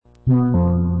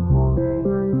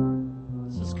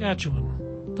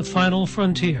Saskatchewan, the final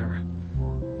frontier.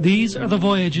 These are the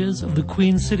voyages of the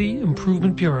Queen City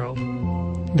Improvement Bureau.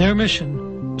 Their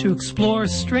mission, to explore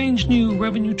strange new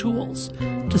revenue tools,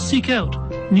 to seek out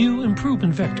new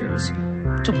improvement vectors,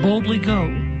 to boldly go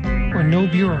where no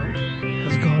bureau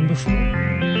has gone before.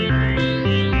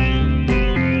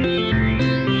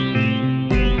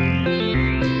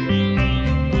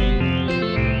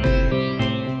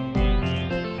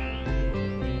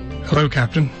 Hello,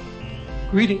 Captain.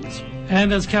 Greetings,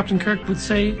 and as Captain Kirk would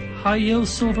say, hi-yo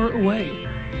silver away.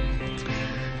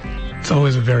 It's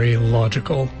always a very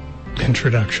logical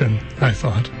introduction, I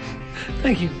thought.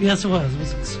 Thank you. Yes, it was. It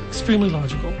was extremely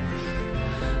logical.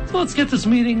 So let's get this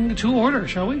meeting to order,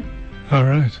 shall we? All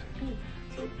right.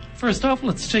 First off,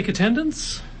 let's take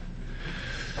attendance.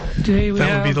 Today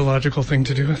that would be the logical thing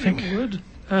to do, I think. It would.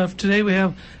 Today we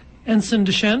have Ensign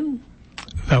Deschênes.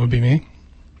 That would be me.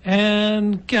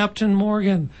 And Captain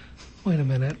Morgan. Wait a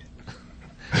minute.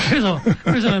 There's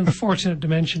an unfortunate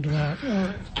dimension to that.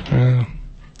 All right.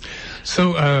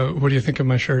 So, what do you think of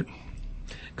my shirt?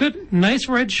 Good. Nice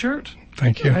red shirt.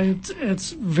 Thank you.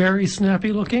 It's very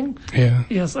snappy looking. Yeah.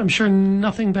 Yes, I'm sure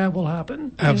nothing bad will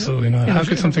happen. Absolutely not. How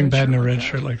could something bad in a red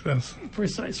shirt like this?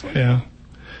 Precisely. Yeah.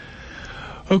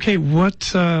 Okay,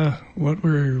 what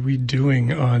were we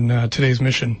doing on today's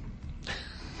mission?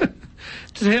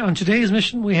 On today's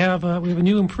mission, we have a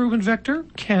new improvement vector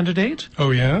candidate.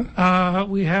 Oh, yeah?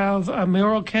 We have a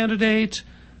mayoral candidate,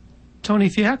 Tony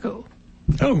Fiacco.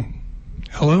 Oh,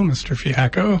 hello, Mr.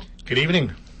 Fiacco. Good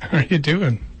evening. How are you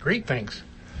doing? Great, thanks.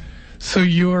 So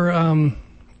you're, I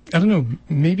don't know,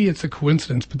 maybe it's a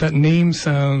coincidence, but that name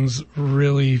sounds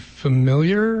really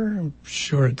familiar. I'm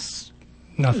sure it's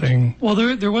nothing. Well,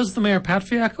 there was the mayor, Pat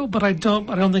Fiacco, but I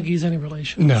don't think he's any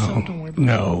relation. No, so don't worry about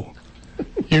no.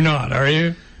 You're not, are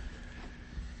you?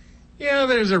 Yeah,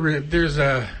 there's a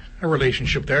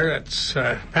relationship there. That's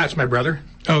Pat's my brother.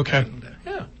 Okay. And,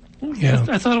 yeah.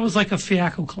 I thought it was like a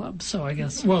Fiacco club, so I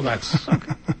guess. Well, that's.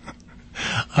 Okay.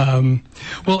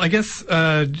 Well, I guess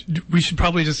we should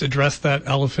probably just address that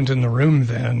elephant in the room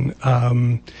then.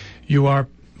 You are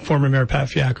former Mayor Pat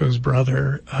Fiacco's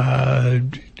brother. How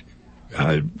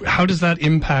does that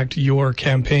impact your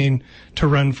campaign to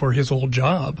run for his old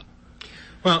job?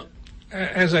 Well,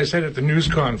 as I said at the news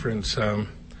conference,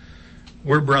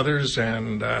 we're brothers,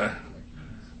 and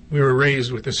we were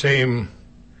raised with the same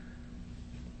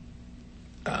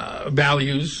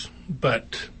values.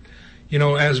 But, you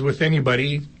know, as with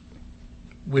anybody,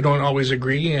 we don't always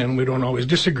agree and we don't always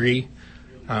disagree.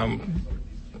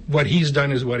 What he's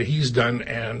done is what he's done,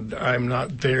 and I'm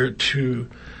not there to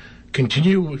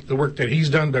continue the work that he's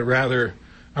done, but rather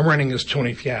I'm running as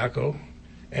Tony Fiacco,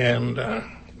 and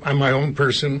I'm my own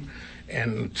person,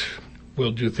 and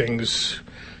will do things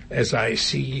as I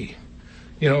see,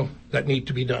 that need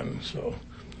to be done. So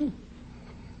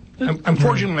I'm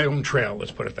forging my own trail,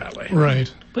 let's put it that way. Right.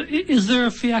 But is there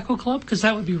a Fiacco club? Because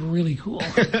that would be really cool.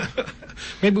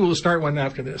 Maybe we'll start one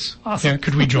after this. Awesome. Yeah,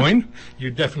 could we join?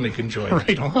 You definitely can join.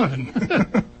 Right on.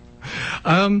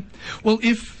 Well,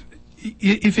 if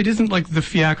it isn't like the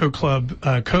Fiacco Club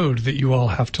code that you all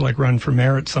have to run for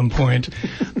mayor at some point,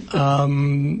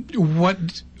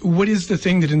 what is the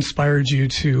thing that inspired you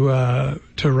to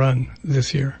run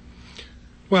this year?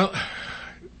 Well,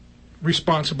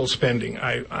 responsible spending.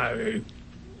 I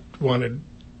want to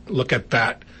look at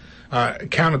that.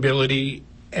 Accountability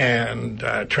and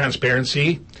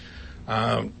transparency.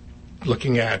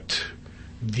 Looking at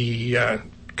the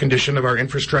condition of our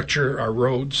infrastructure, our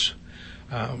roads.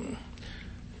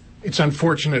 It's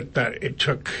unfortunate that it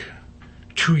took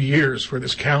 2 years for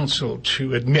this council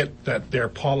to admit that their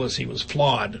policy was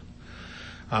flawed.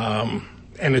 And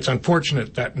it's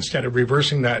unfortunate that instead of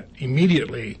reversing that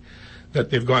immediately, that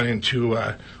they've gone into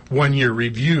a 1-year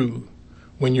review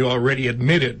when you already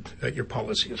admitted that your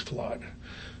policy is flawed.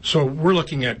 So we're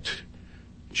looking at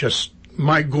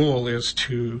my goal is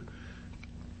to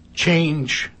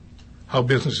change how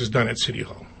business is done at City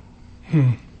Hall.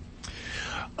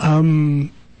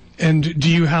 And do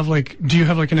you have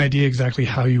an idea exactly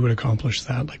how you would accomplish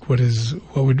that?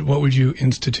 What would you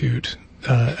institute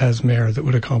as mayor that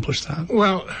would accomplish that?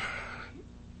 Well,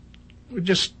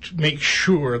 just make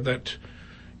sure that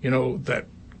that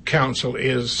council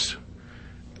is,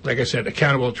 like I said,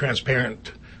 accountable,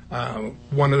 transparent.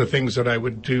 One of the things that I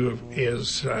would do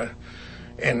is,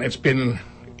 and it's been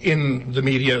in the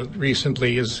media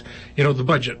recently, is the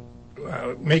budget,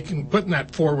 putting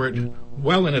that forward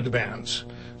well in advance,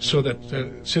 so that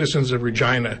the citizens of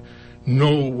Regina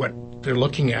know what they're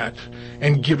looking at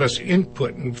and give us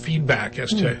input and feedback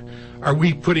as to are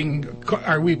we putting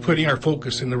our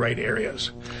focus in the right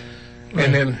areas. Right.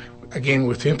 And then again,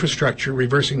 with infrastructure,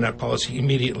 reversing that policy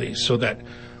immediately so that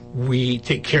we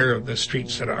take care of the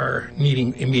streets that are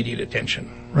needing immediate attention.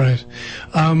 Right.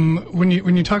 When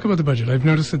you talk about the budget, I've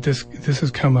noticed that this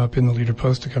has come up in the Leader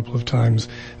Post a couple of times,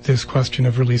 this question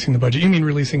of releasing the budget. You mean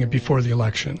releasing it before the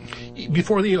election?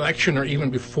 Before the election, or even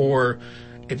before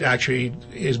it actually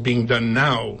is being done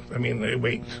now. I mean, they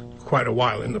wait quite a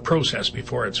while in the process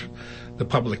before the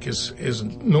public is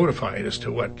notified as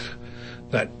to what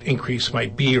that increase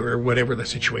might be, or whatever the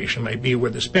situation might be, where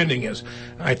the spending is.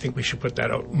 I think we should put that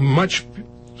out much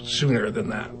sooner than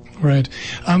that. Right.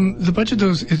 The budget,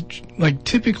 though, is like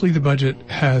typically the budget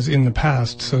has in the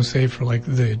past, so say for like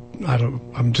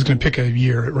I'm just going to pick a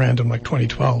year at random, like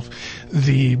 2012,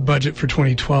 the budget for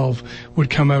 2012 would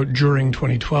come out during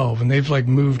 2012, and they've like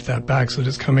moved that back so that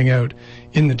it's coming out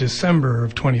in the December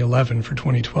of 2011 for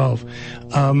 2012.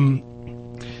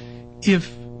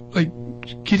 If like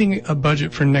getting a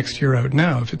budget for next year out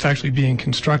now, if it's actually being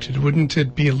constructed, wouldn't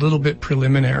it be a little bit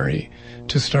preliminary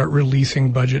to start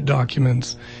releasing budget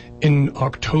documents in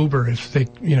October if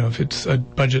it's a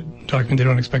budget document they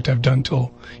don't expect to have done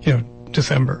till,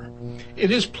 December?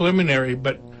 It is preliminary,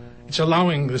 but it's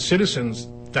allowing the citizens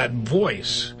that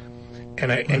voice,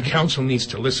 and council needs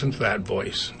to listen to that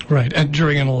voice. Right, and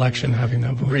during an election having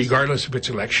that voice. Regardless if it's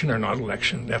election or not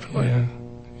election, definitely.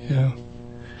 Yeah.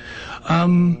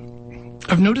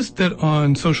 I've noticed that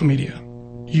on social media,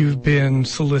 you've been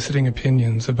soliciting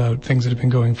opinions about things that have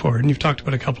been going forward, and you've talked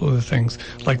about a couple of the things,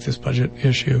 like this budget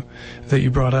issue that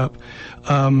you brought up,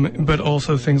 but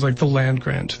also things like the land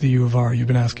grant to the U of R. You've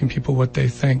been asking people what they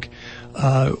think.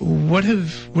 What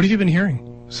have you been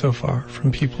hearing so far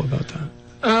from people about that?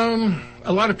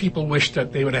 A lot of people wish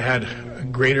that they would have had a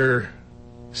greater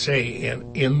say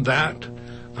in that.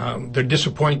 They're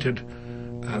disappointed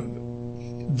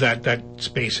that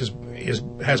space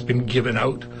has been given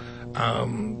out.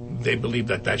 They believe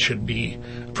that should be,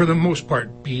 for the most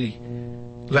part, be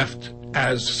left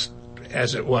as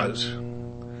it was.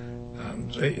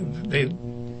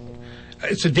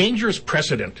 It's a dangerous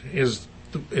precedent, is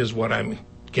what I'm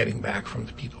getting back from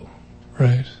the people.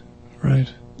 Right.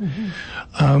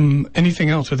 Mm-hmm. Anything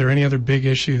else? Are there any other big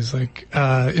issues? Like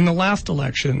in the last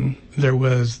election, there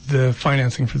was the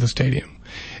financing for the stadium,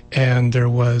 and there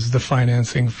was the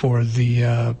financing for the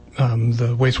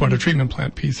wastewater treatment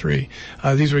plant, P3.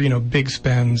 These were, big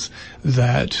spends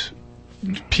that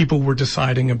people were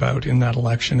deciding about in that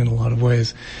election in a lot of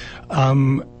ways.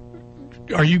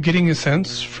 Are you getting a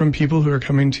sense from people who are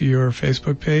coming to your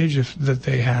Facebook page that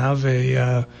they have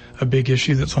a big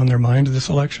issue that's on their mind this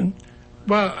election?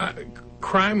 Well,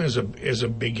 crime is a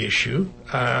big issue,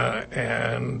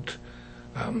 and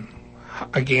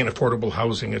again, affordable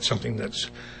housing. It's something that's,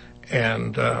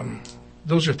 and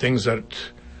those are things that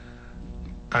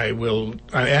I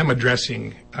am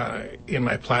addressing in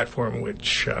my platform,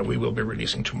 which we will be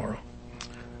releasing tomorrow.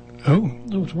 Oh,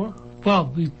 tomorrow.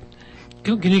 Well,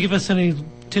 can you give us any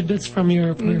tidbits from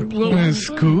your scoop?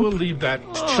 We'll leave that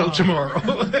till tomorrow.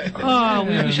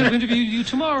 We should have interviewed you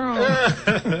tomorrow.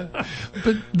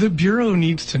 But the Bureau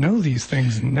needs to know these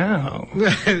things now.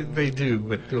 They do,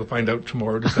 but they'll find out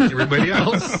tomorrow, just like everybody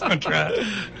else.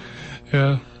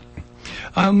 Yeah.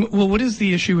 Well, what is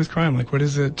the issue with crime? Like, what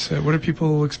is it? What are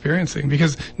people experiencing?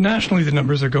 Because nationally the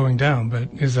numbers are going down, but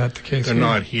is that the case? They're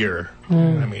not here.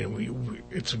 I mean,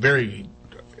 it's very,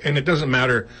 and it doesn't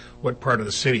matter what part of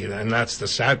the city, and that's the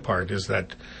sad part, is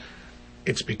that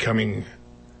it's becoming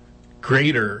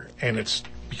greater and it's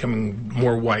becoming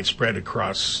more widespread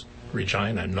across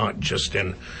Regina, not just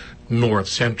in North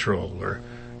Central or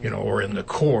in the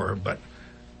core, but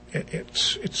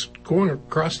it's going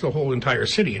across the whole entire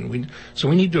city, and we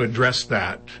need to address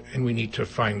that, and we need to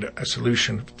find a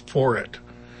solution for it.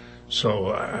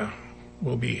 So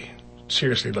we'll be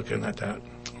seriously looking at that.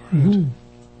 Mm-hmm.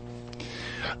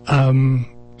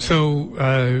 So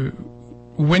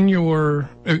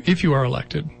if you are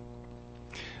elected,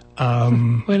 wait a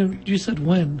minute, you said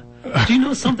when? Do you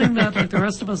know something that like the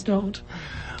rest of us don't?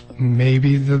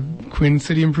 Maybe the Queen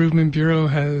City Improvement Bureau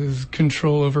has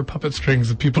control over puppet strings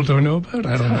that people don't know about.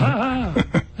 I don't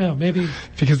know. Yeah, maybe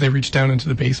because they reach down into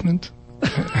the basement.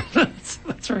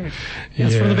 That's right.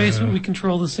 Yes, from the basement we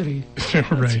control the city.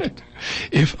 Right.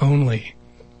 If only.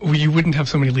 You wouldn't have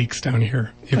so many leaks down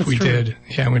here if That's we true. did.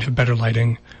 Yeah, we'd have better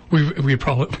lighting. We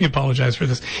apologize for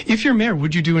this. If you're mayor,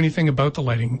 would you do anything about the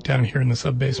lighting down here in the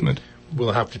sub-basement?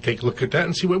 We'll have to take a look at that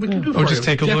and see what we can do for just it.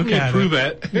 take a look at improve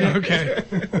it. Okay.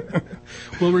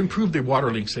 We'll improve the water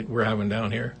leaks that we're having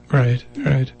down here. Right.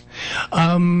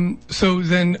 So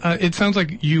then it sounds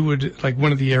like you would, like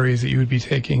one of the areas that you would be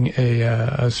taking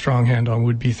a strong hand on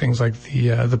would be things like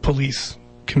the police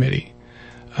committee.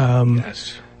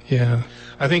 Yes. Yeah.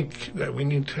 I think that we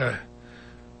need to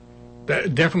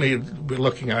definitely be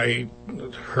looking. I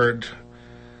heard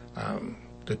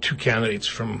the two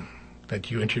candidates that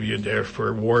you interviewed there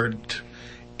for Ward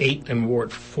 8 and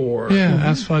Ward 4. Yeah,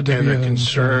 Asphalt and the W.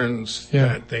 concerns Yeah.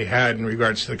 that they had in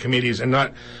regards to the committees. And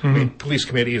not, I mean, police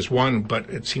committee is one, but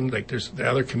it seemed like there's the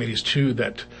other committees too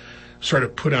that sort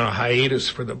of put on a hiatus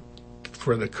for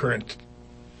the current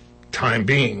time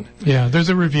being. Yeah, there's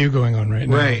a review going on right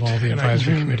now Right. of all the And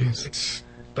advisory committees.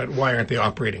 But why aren't they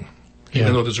operating? Yeah.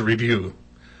 Even though there's a review,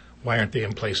 why aren't they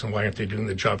in place and why aren't they doing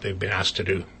the job they've been asked to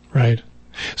do? Right.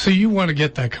 So you want to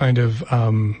get that kind of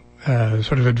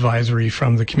sort of advisory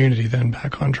from the community then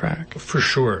back on track. For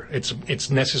sure. It's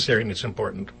necessary and it's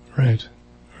important. Right.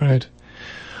 Right.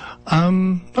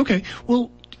 Okay.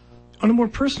 Well, on a more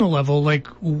personal level, like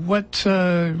what,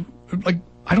 like,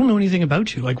 I don't know anything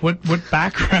about you. Like, what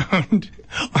background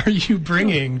are you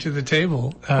bringing to the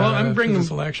table Well, I'm bringing for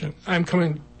this election? I'm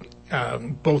coming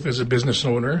both as a business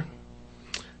owner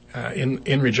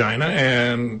in Regina,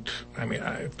 and I mean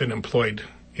I've been employed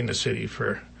in the city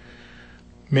for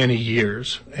many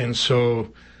years, and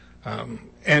so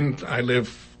and I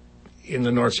live in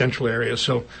the north central area.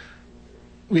 So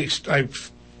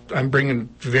I'm bringing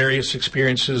various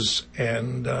experiences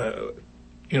and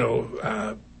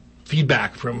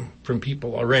feedback from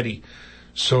people already.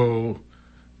 So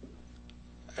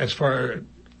as far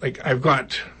like I've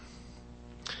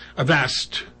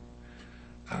vast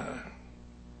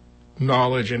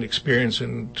knowledge and experience,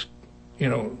 and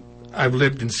I've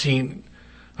lived and seen.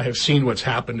 I have seen what's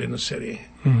happened in the city,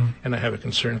 and I have a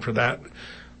concern for that.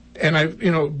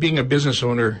 And being a business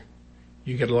owner,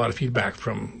 you get a lot of feedback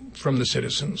from the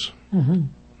citizens.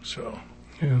 So,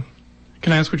 Yeah.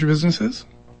 Can I ask what your business is?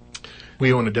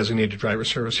 we own a designated driver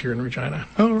service here in Regina.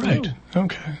 Oh, right.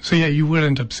 Okay. So yeah, you would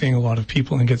end up seeing a lot of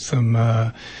people and get some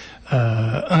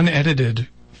unedited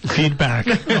feedback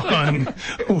on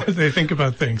what they think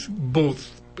about things.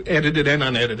 Both edited and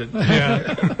unedited.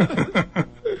 Yeah.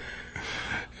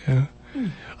 Yeah.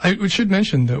 I should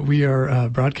mention that we are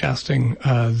broadcasting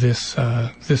this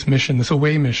mission, this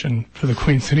away mission for the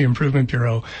Queen City Improvement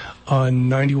Bureau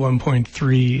on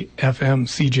 91.3 FM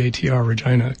CJTR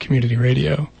Regina Community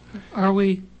Radio. Are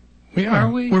we? We are. Are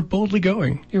we? We're boldly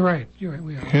going. You're right. We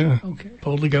are. Yeah. Okay.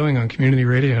 Boldly going on community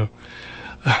radio.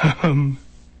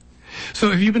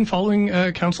 So have you been following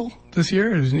council this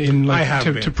year? I have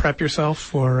been. To prep yourself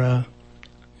for,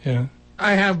 yeah.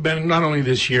 I have been, not only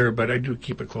this year, but I do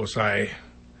keep a close eye.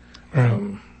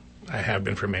 I have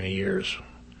been for many years.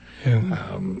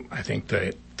 Yeah. I think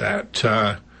that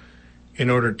in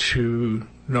order to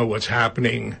know what's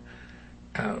happening,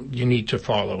 you need to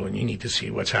follow and you need to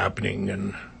see what's happening.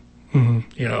 And,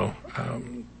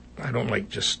 I don't like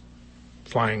just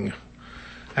flying,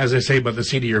 as they say, by the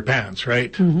seat of your pants,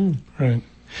 right? Right.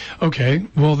 Okay.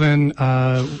 Well, then,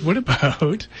 what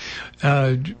about,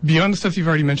 beyond the stuff you've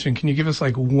already mentioned, can you give us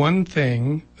like one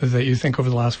thing that you think over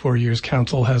the last 4 years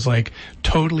council has like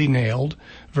totally nailed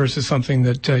versus something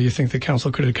that you think the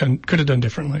council could have done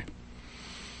differently?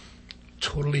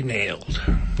 Totally nailed.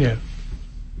 Yeah.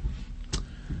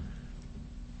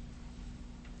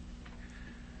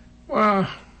 Well,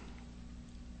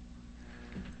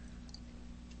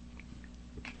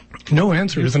 No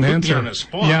answer is an put me answer. on the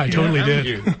spot. Yeah, I totally haven't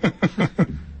did.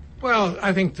 you? Well,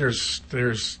 I think there's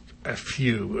a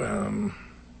few.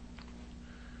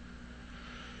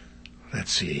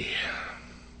 Let's see.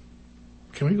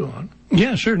 Can we go on?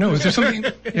 Yeah, sure. No, is there something?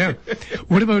 Yeah.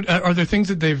 What about? Are there things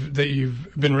that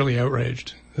you've been really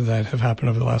outraged that have happened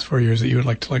over the last 4 years that you would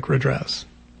like to redress?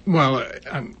 Well,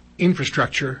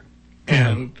 infrastructure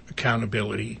and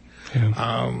accountability, and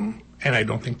I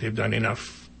don't think they've done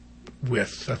enough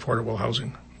with affordable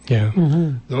housing. Yeah.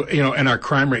 And our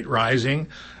crime rate rising.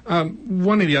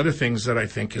 One of the other things that I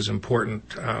think is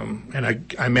important, and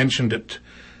I mentioned it,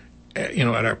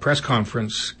 at our press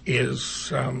conference,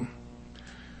 is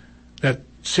that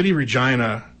City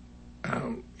Regina,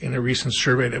 in a recent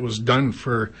survey that was done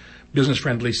for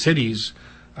business-friendly cities,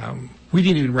 we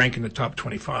didn't even rank in the top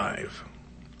 25.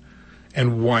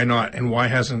 And why not? And why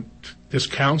hasn't this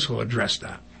council addressed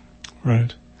that?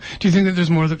 Right. Do you think that there's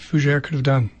more that Fougere could have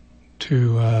done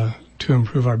to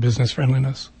improve our business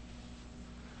friendliness?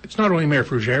 It's not only Mayor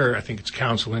Fougere. I think it's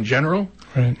council in general.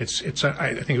 Right. I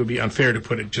think it would be unfair to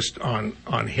put it just on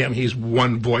him. He's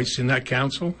one voice in that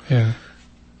council. Yeah.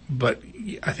 But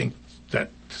I think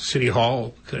that City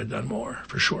Hall could have done more,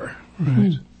 for sure.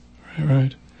 Right.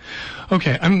 Right.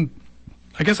 Okay.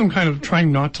 I guess I'm kind of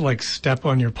trying not to step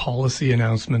on your policy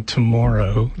announcement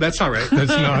tomorrow. That's all right. That's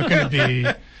not going to be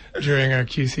during our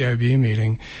QCIB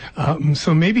meeting.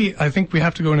 So maybe I think we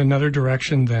have to go in another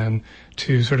direction then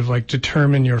to sort of like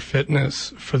determine your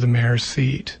fitness for the mayor's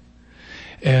seat.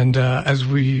 And as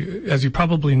you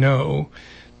probably know,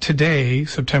 today,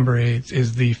 September 8th,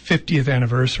 is the 50th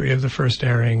anniversary of the first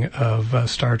airing of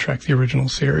Star Trek, the original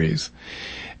series.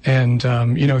 And,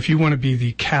 if you want to be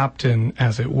the captain,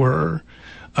 as it were,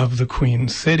 of the Queen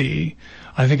City,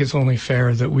 I think it's only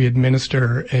fair that we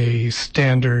administer a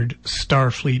standard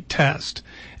Starfleet test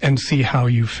and see how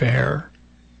you fare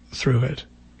through it.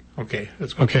 Okay,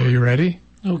 let's go. Okay, are you ready?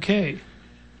 Okay.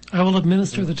 I will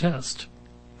administer the test.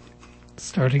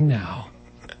 Starting now.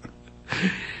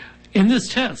 In this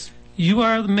test, you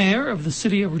are the mayor of the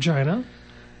city of Regina,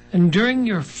 and during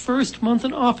your first month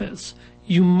in office,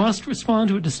 you must respond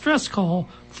to a distress call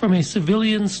from a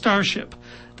civilian starship,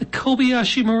 the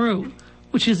Kobayashi Maru,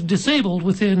 which is disabled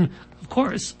within, of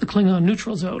course, the Klingon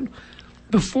neutral zone.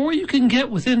 Before you can get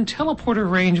within teleporter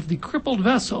range of the crippled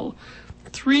vessel,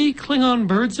 3 Klingon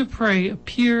birds of prey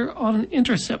appear on an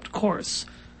intercept course.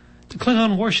 The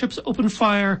Klingon warships open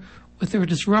fire with their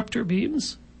disruptor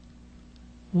beams.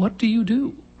 What do you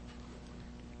do?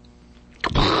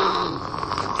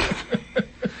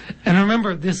 And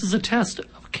remember, this is a test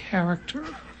of character.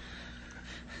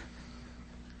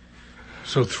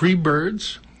 So 3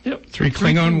 birds. Yep. 3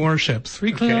 Klingon warships.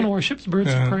 3 Klingon warships,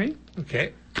 birds of prey.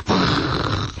 Okay.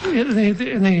 And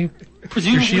they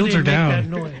presumably Your shields they are make down. that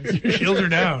noise. Your shields are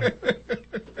down.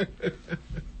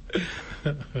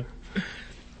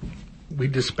 We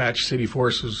dispatch city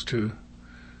forces to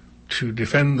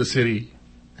defend the city.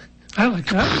 I like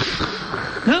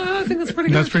that. No, I think that's pretty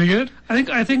good. That's pretty good?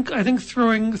 I think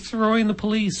throwing the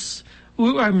police,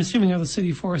 who I'm assuming are the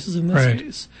city forces in this Right.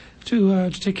 case, to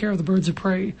take care of the birds of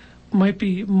prey might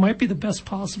be the best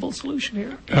possible solution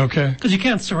here. Okay. Because you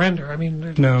can't surrender. I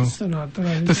mean, No. they're not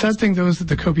The sad thing, though, is that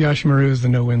the Kobayashi Maru is the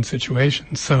no-win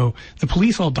situation. So the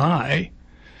police all die,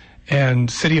 and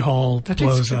City Hall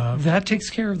blows up. That takes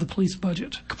care of the police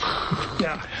budget.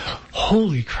 Yeah.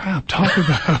 Holy crap!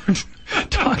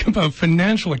 Talk about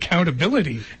financial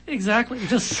accountability. Exactly.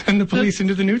 Just Send the police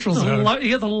into the neutral zone.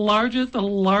 The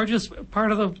largest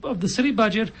part of the city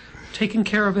budget taken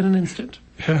care of in an instant.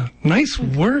 Yeah. Nice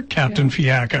work, Captain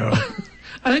Fiacco.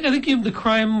 I think the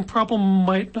crime problem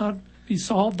might not be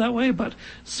solved that way, but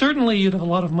certainly you'd have a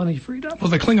lot of money freed up. Well,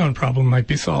 the Klingon problem might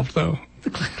be solved, though.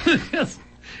 Yes.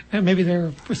 And maybe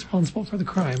they're responsible for the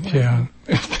crime. Yeah.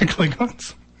 The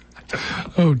Klingons.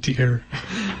 Oh, dear.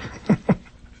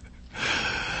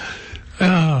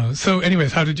 So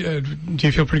anyways, how do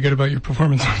you feel pretty good about your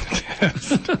performance on the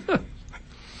test?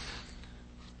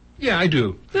 Yeah, I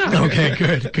do. Yeah. Okay,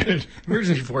 good.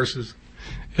 Emergency forces.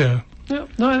 Yeah. Yeah.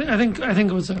 No, I think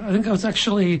it was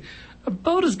actually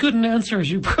about as good an answer as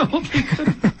you probably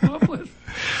could come up with.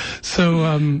 So,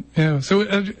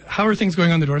 how are things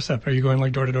going on the doorstep? Are you going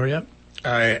like door to door yet?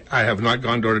 I have not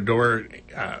gone door to door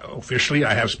officially.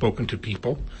 I have spoken to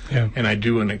people, and I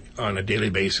do on a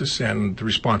daily basis, and the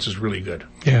response is really good.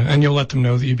 Yeah, and you'll let them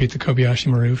know that you beat the Kobayashi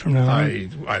Maru from now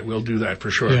on? I will do that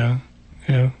for sure.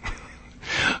 Yeah.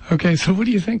 Okay, so what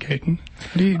do you think, Hayden?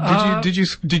 Did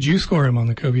you score him on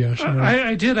the Kobayashi Maru?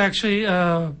 I did actually.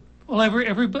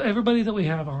 Everybody that we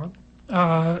have on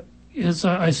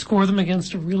I score them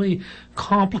against a really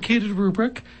complicated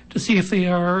rubric to see if they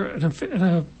are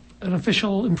an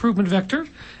official improvement vector,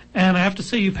 and I have to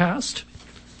say you passed.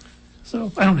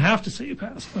 So I don't have to say you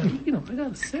passed, but I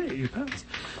gotta say you passed.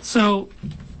 So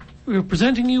we're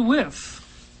presenting you with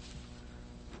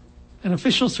an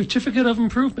official certificate of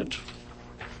improvement.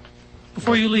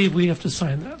 Before you leave, we have to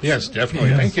sign that. Yes,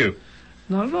 definitely. Yes. Thank you.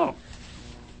 Not at all.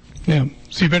 Yeah,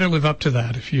 so you better live up to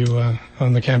that if you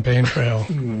on the campaign trail.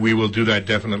 We will do that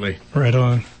definitely. Right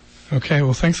on. Okay,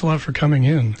 well, thanks a lot for coming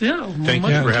in. Yeah. Thank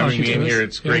you for having talking me to in us. here.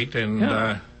 It's great, and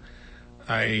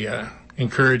I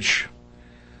encourage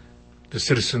the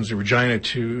citizens of Regina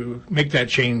to make that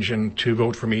change and to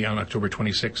vote for me on October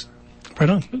 26th. Right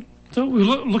on. So we're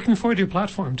looking forward to your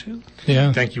platform, too.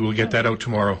 Yeah. Thank you. We'll get that out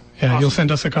tomorrow. Yeah, Awesome. You'll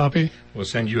send us a copy? We'll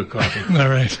send you a copy. All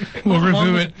right. We'll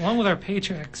review it. Along with our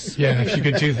paychecks. Yeah, if you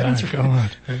could do that. Go on.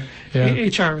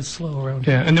 Yeah. HR is slow around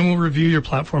here. Yeah, and then we'll review your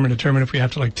platform and determine if we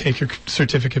have to take your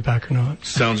certificate back or not.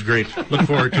 Sounds great. Look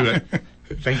forward to it.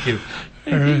 Thank you.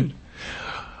 All right.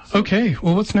 Okay,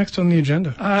 well, what's next on the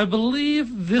agenda? I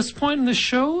believe this point in the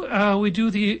show, we do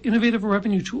the Innovative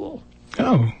Revenue Tool.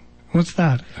 Oh, what's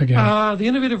that again? The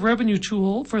Innovative Revenue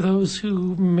Tool, for those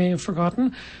who may have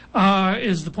forgotten,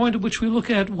 is the point at which we look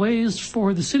at ways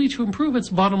for the city to improve its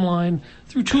bottom line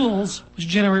through tools which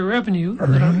generate revenue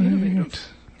that are innovative.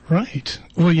 Right.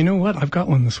 Well, you know what? I've got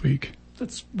one this week.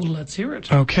 let's hear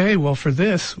it. Okay, well, for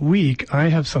this week, I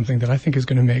have something that I think is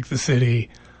going to make the city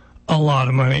a lot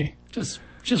of money. Just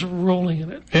rolling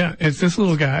in it. Yeah, it's this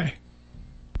little guy.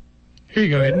 Here you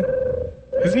go,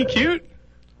 Aiden. Isn't he cute?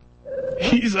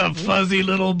 He's a fuzzy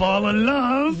little ball of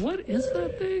love. What is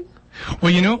that thing?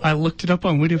 Well, you know, I looked it up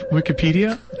on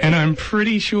Wikipedia, and I'm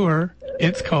pretty sure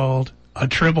it's called a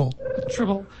tribble.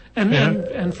 Tribble.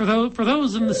 And for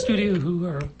those in the studio who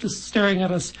are just staring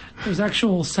at us, there's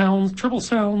actual sounds, tribble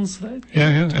sounds.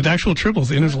 Yeah, and actual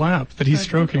tribbles in his lap that he's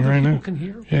stroking right now. Can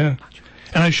hear. Yeah.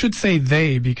 And I should say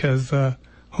they because, oh,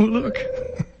 look.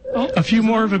 A few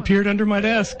more have appeared under my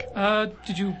desk.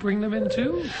 Did you bring them in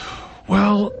too?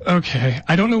 Well, okay.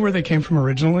 I don't know where they came from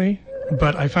originally,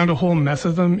 but I found a whole mess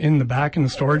of them in the back in the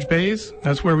storage bays.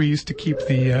 That's where we used to keep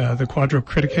the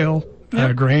quadrocriticale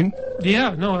grain.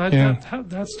 Yeah, no,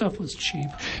 that stuff was cheap.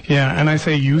 Yeah, and I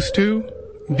say used to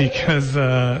because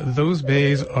those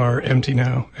bays are empty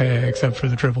now, except for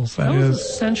the tribbles. That is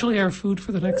essentially our food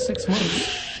for the next 6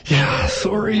 months. Yeah,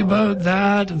 sorry about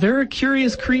that. They're a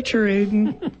curious creature,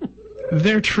 Aiden.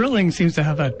 Their trilling seems to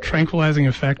have that tranquilizing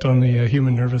effect on the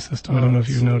human nervous system. I don't know if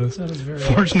you've noticed. That is very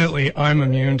Fortunately, I'm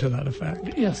immune to that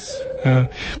effect. Yes.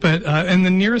 And the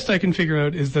nearest I can figure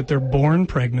out is that they're born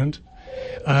pregnant,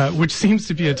 which seems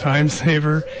to be a time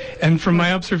saver. And from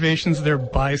my observations, they're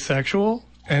bisexual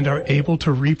and are able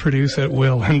to reproduce at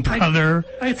will. And brother,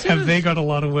 have they got a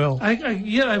lot of will.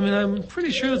 I'm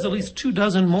pretty sure there's at least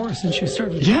 24 more since you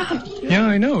started. Yeah,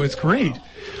 I know. It's great.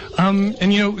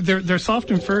 And you know, they're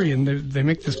soft and furry, and they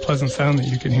make this pleasant sound that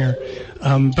you can hear.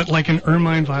 But like an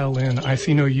ermine violin, I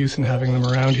see no use in having them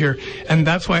around here. And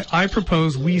that's why I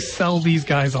propose we sell these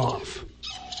guys off.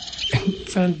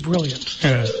 Sounds brilliant.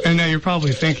 Yeah. And now you're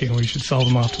probably thinking we should sell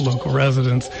them off to local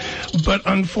residents. But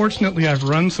unfortunately, I've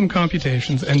run some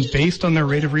computations, and based on their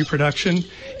rate of reproduction,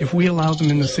 if we allow them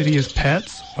in the city as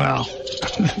pets, well,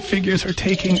 the figures are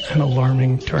taking an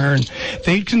alarming turn.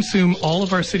 They'd consume all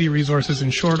of our city resources in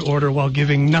short order while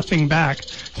giving nothing back,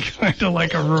 kind of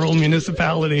like a rural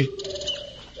municipality.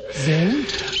 Zing?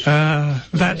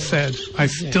 That said, I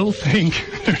still think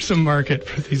there's a market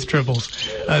for these tribbles.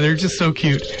 They're just so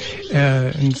cute.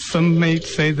 And some may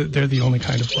say that they're the only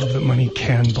kind of love that money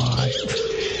can buy.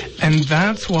 And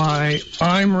that's why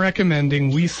I'm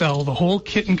recommending we sell the whole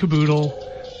kit and caboodle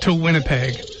to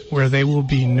Winnipeg, where they will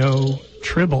be no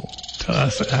tribble to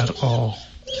us at all.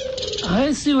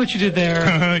 I see what you did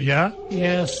there. Yeah?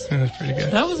 Yes. That's pretty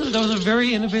good. That was a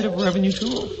very innovative revenue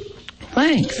tool.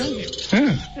 Thanks.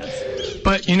 Yeah. Yes.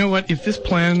 But you know what? If this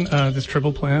plan, this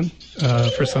tribble plan,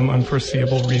 for some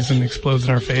unforeseeable reason explodes in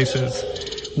our faces,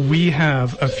 we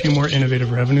have a few more innovative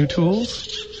revenue tools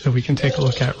that we can take a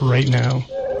look at right now.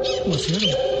 Let's hear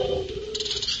them.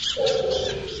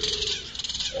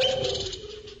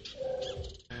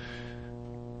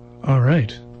 All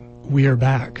right. We are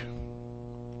back.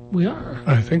 We are.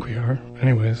 I think we are.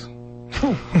 Anyways.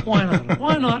 Why not?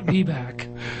 Why not be back?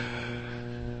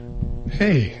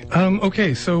 Hey,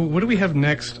 okay, so what do we have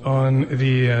next on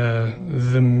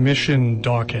the mission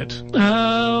docket?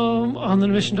 On the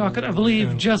mission docket, I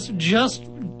believe just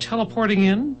teleporting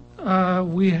in,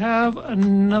 we have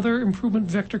another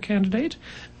improvement vector candidate,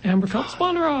 Amber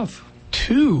Phelps-Bondaroff.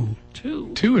 Two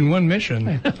in one mission.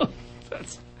 I know.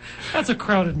 That's a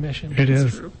crowded mission. It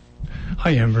is. True.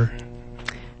 Hi, Amber.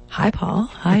 Hi, Paul.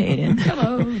 Hi, Aiden.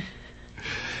 Hello.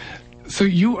 So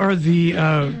you are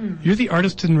you're the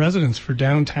artist in residence for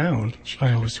downtown. She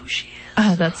knows who she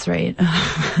is. That's right.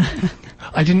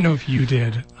 I didn't know if you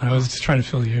did. I was just trying to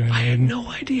fill you in. I had no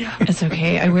idea. It's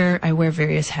okay. I wear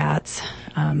various hats.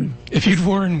 If you'd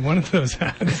worn one of those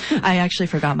hats. I actually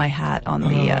forgot my hat on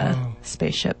the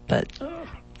spaceship, but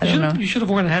I don't know. You should have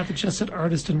worn a hat that just said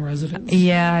artist in residence.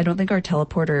 Yeah, I don't think our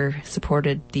teleporter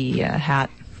supported the hat.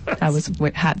 I was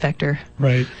hat vector.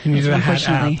 Right. You needed a hat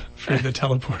app for the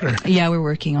teleporter. Yeah, we're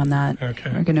working on that. Okay.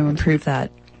 We're going to improve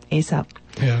that ASAP.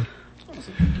 Yeah.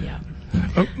 Yeah.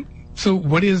 Oh, so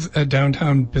what is a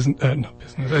downtown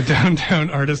a downtown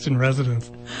artist in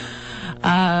residence?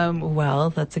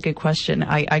 Well, that's a good question.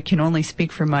 I can only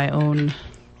speak for my own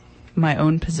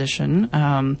position.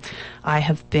 I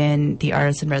have been the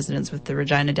artist in residence with the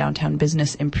Regina Downtown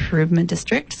Business Improvement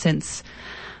District since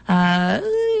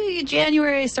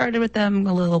January. I started with them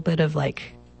a little bit of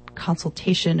like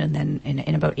consultation, and then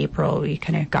in about April we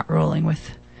kind of got rolling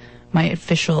with my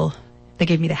official. They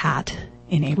gave me the hat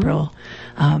in April.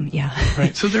 Yeah.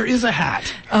 Right. So there is a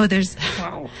hat. Oh, there's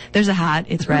a hat.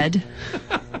 It's red,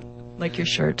 like your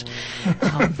shirt.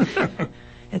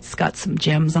 It's got some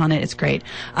gems on it. It's great.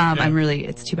 Yeah.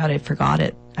 It's too bad I forgot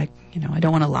it. I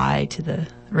don't want to lie to the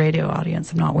radio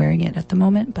audience. I'm not wearing it at the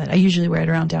moment, but I usually wear it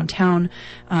around downtown,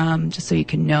 just so you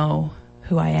can know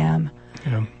who I am.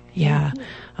 Yeah. Yeah.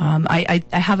 I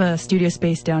have a studio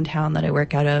space downtown that I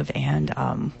work out of, and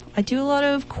I do a lot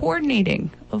of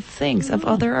coordinating of things, of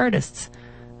other artists.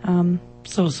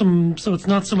 So it's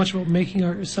not so much about making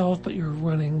art yourself, but you're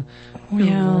running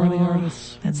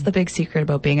artists. That's the big secret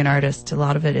about being an artist. A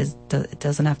lot of it it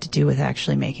doesn't have to do with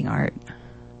actually making art.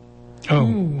 Oh,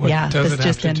 what does it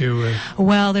have to do with?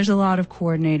 Well, there's a lot of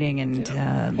coordinating and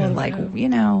trying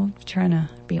to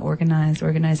be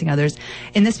organizing others.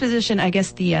 In this position, I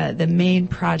guess the main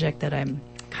project that I'm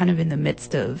kind of in the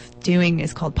midst of doing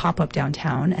is called Pop-Up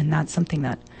Downtown, and that's something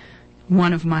that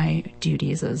one of my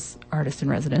duties as artist in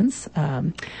residence.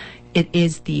 It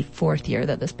is the 4th year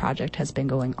that this project has been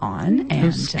going on. And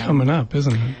it's coming up,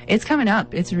 isn't it? It's coming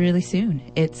up. It's really soon.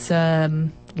 It's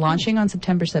launching on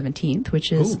September 17th,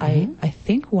 which is, I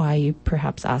think, why you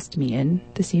perhaps asked me in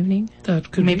this evening.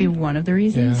 That could maybe be one of the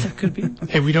reasons. Yeah. That could be.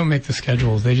 Hey, we don't make the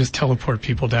schedules. They just teleport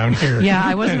people down here. Yeah,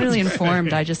 I wasn't really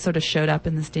informed. I just sort of showed up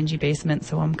in this dingy basement,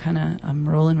 so I'm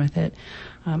rolling with it.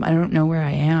 I don't know where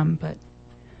I am, but...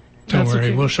 Don't worry,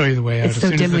 okay. We'll show you the way out It's as so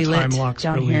soon as the dimly time lit locks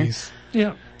down release.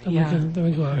 Yeah. And Yeah. then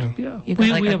we go out. Yeah. You've got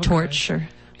like a have torch or...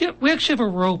 Yeah, we actually have a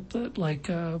rope that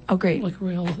great. like a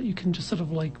rail that you can just sort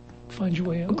of like find your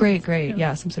way out. Great.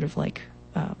 Yeah, some sort of like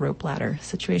rope ladder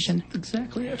situation.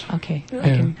 Exactly it. Okay,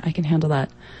 Yeah. I can handle that.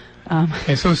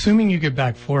 Okay, so assuming you get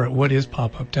back for it, what is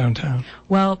Pop-Up Downtown?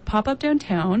 Well, Pop-Up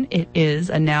Downtown, it is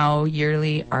a now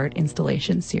yearly art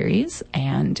installation series,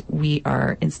 and we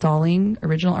are installing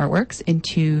original artworks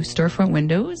into storefront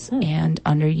windows and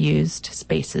underused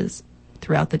spaces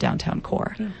throughout the downtown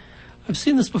core. Yeah. I've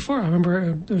seen this before. I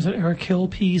remember there was an Eric Hill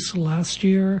piece last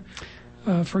year,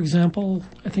 for example,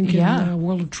 I think in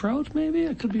World of Trout, maybe?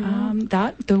 I could be wrong.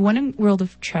 The one in World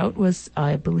of Trout was,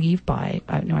 I believe,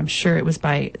 I'm sure it was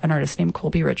by an artist named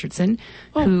Colby Richardson,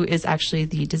 who is actually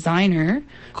the designer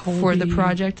for the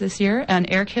project this year. And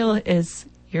Eric Hill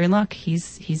you're in luck.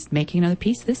 He's making another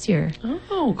piece this year.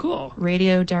 Oh, cool.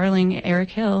 Radio darling Eric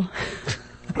Hill.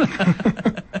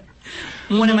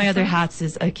 One of my other hats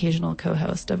is occasional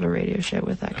co-host of a radio show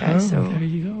with that guy. So there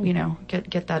you go.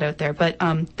 Get that out there. But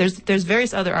there's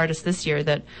various other artists this year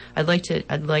that I'd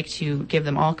like to give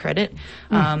them all credit.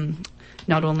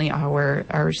 Not only our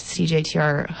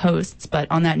CJTR hosts, but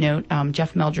on that note,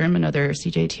 Jeff Meldrum, another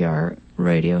CJTR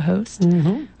radio host,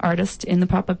 artist in the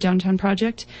Pop-Up Downtown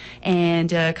project,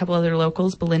 and a couple other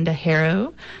locals, Belinda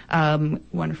Harrow,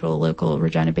 wonderful local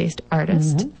Regina-based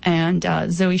artist, and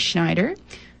Zoe Schneider,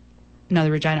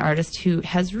 another Regina artist who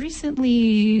has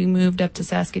recently moved up to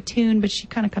Saskatoon, but she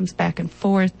kind of comes back and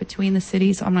forth between the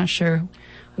cities. So I'm not sure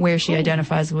where she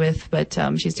identifies with, but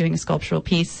she's doing a sculptural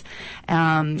piece.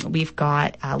 We've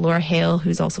got Laura Hale,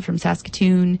 who's also from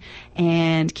Saskatoon,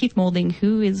 and Keith Moulding,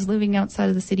 who is living outside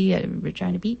of the city at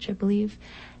Regina Beach, I believe.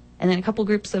 And then a couple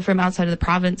groups from outside of the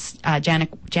province.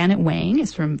 Janet Wang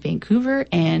is from Vancouver,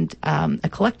 and a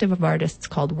collective of artists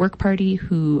called Work Party,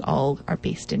 who all are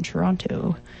based in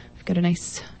Toronto. We've got a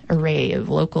nice array of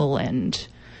local and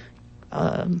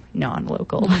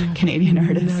non-local Canadian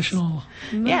artists. National.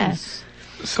 Nice. Yeah.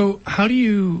 So how do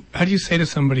you say to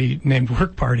somebody named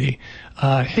Work Party,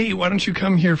 hey, why don't you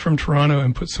come here from Toronto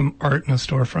and put some art in a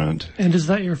storefront? And is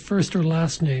that your first or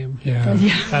last name? Yeah.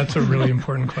 That's a really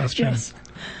important question. Yes.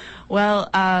 Well,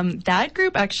 that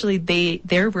group actually,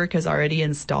 their work is already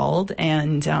installed,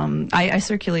 and I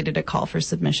circulated a call for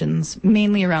submissions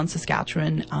mainly around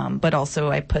Saskatchewan, but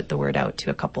also I put the word out to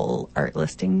a couple art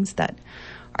listings that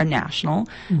are national.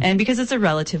 And because it's a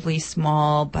relatively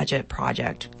small budget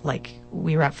project, like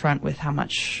we were upfront with how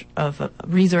much of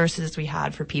resources we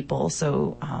had for people,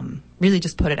 so really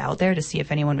just put it out there to see if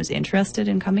anyone was interested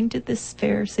in coming to this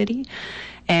fair city.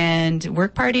 And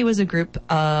Work Party was a group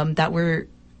that were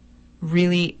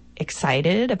really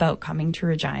excited about coming to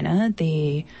Regina.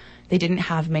 They didn't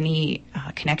have many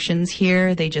connections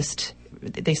here. They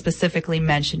specifically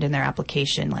mentioned in their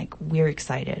application, like, we're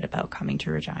excited about coming to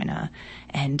Regina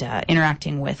and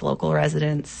interacting with local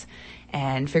residents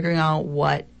and figuring out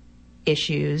what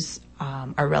issues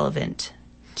are relevant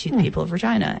to the people of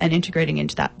Regina and integrating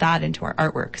into that into our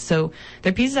artwork. So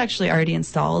their piece is actually already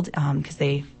installed because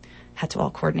they had to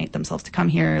all coordinate themselves to come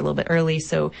here a little bit early.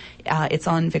 So it's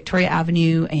on Victoria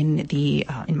Avenue in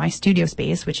my studio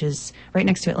space, which is right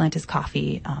next to Atlantis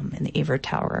Coffee in the Aver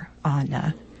Tower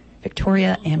on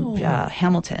Victoria, and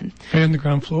Hamilton. Are you on the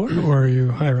ground floor, or are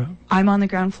you higher up? I'm on the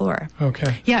ground floor.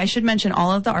 Okay. Yeah, I should mention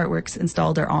all of the artworks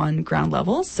installed are on ground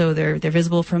level, so they're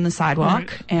visible from the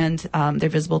sidewalk, and they're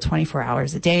visible 24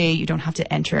 hours a day. You don't have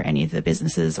to enter any of the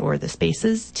businesses or the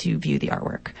spaces to view the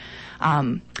artwork.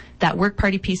 That work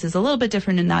party piece is a little bit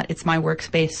different in that it's my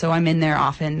workspace, so I'm in there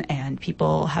often, and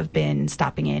people have been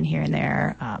stopping in here and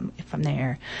there if I'm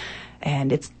there,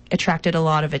 and it's attracted a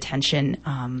lot of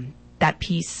attention. That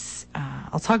piece,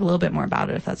 I'll talk a little bit more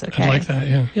about it if that's okay. I like that,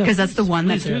 yeah. Because that's the one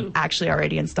that's do. actually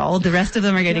already installed. The rest of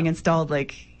them are getting installed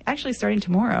actually starting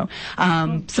tomorrow.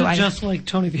 Just like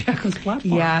Tony Viacco's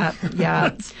platform.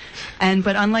 Yeah.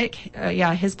 But unlike,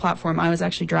 his platform, I was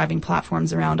actually driving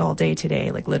platforms around all day today,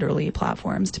 like literally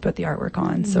platforms to put the artwork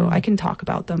on. So I can talk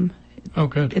about them. Oh,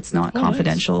 good. It's not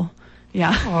confidential. Nice.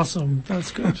 Yeah. Awesome.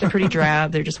 That's good. They're pretty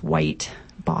drab. They're just white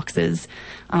boxes.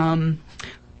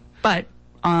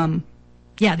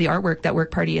 The artwork that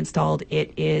Work Party installed,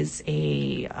 it is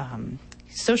a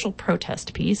social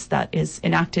protest piece that is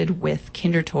enacted with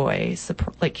Kinder Toys,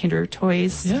 like Kinder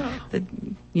Toys, the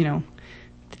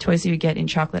toys you get in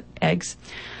chocolate eggs.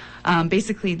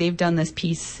 Basically, they've done this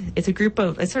piece. It's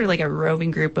sort of like a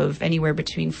roving group of anywhere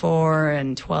between 4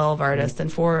 and 12 artists,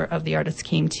 and 4 of the artists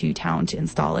came to town to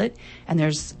install it. And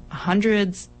there's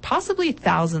hundreds, possibly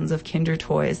thousands of Kinder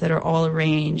Toys that are all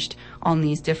arranged on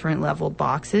these different leveled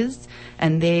boxes,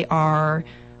 and they are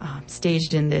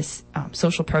staged in this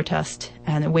social protest.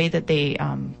 And the way that they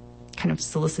kind of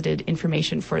solicited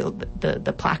information for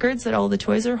the placards that all the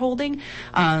toys are holding.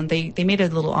 They made a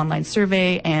little online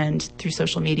survey, and through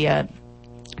social media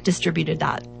distributed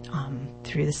that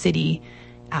through the city,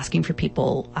 asking for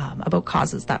people about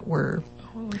causes that were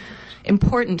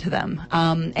important to them.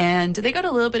 And they got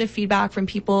a little bit of feedback from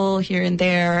people here and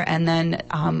there, and then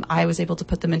I was able to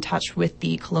put them in touch with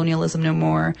the Colonialism No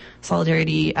More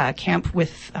Solidarity camp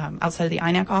with outside of the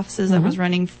INAC offices that was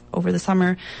running over the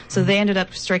summer. So they ended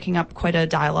up striking up quite a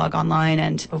dialogue online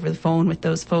and over the phone with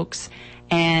those folks.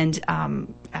 And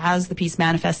as the piece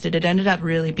manifested, it ended up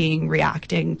really being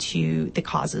reacting to the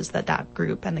causes that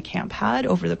group and the camp had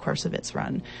over the course of its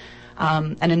run.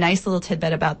 And a nice little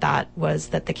tidbit about that was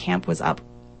that the camp was up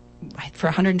for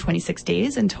 126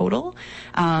 days in total.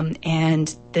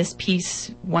 And this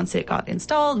piece, once it got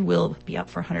installed, will be up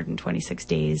for 126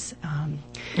 days.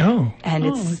 And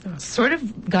it's sort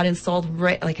of got installed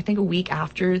right, I think a week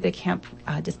after the camp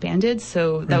disbanded.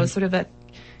 So that was sort of a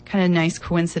kind of nice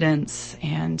coincidence.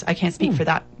 And I can't speak for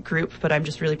that group, but I'm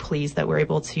just really pleased that we're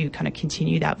able to kind of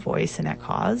continue that voice and that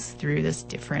cause through this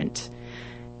different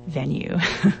venue.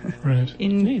 Right.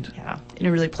 in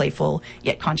a really playful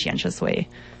yet conscientious way.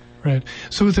 Right.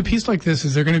 So with a piece like this,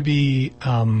 is there going to be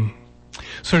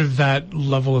sort of that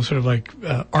level of sort of like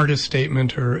artist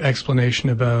statement or explanation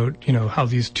about, how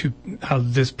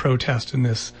this protest and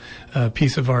this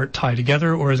piece of art tie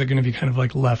together, or is it going to be kind of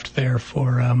like left there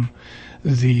for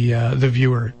the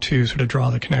viewer to sort of draw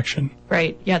the connection?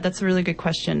 Right. Yeah, that's a really good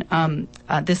question.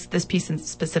 This piece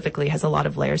specifically has a lot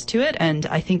of layers to it, and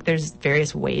I think there's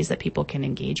various ways that people can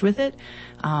engage with it.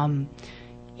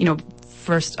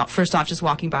 First off, just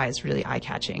walking by is really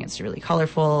eye-catching. It's really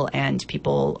colorful, and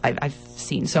I've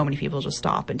seen so many people just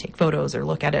stop and take photos or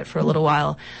look at it for a little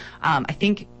while. I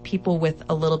think people with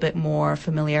a little bit more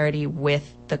familiarity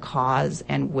with the cause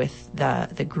and with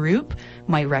the group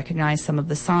might recognize some of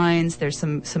the signs. There's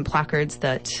some placards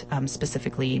that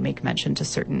specifically make mention to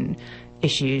certain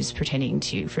issues pertaining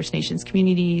to First Nations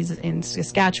communities in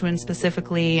Saskatchewan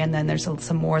specifically, and then there's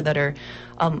some more that are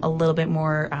a little bit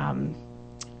more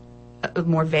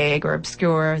vague or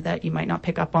obscure that you might not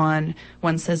pick up on.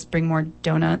 One says "Bring more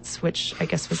donuts," which I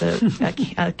guess was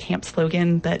a camp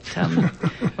slogan that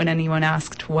when anyone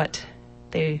asked what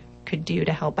they could do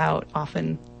to help out,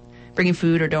 often bringing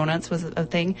food or donuts was a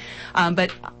thing.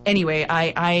 But anyway,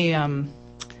 I'm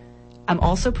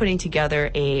also putting together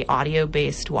a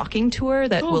audio-based walking tour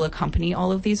that will accompany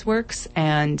all of these works,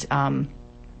 and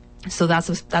so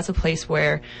that's a place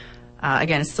where.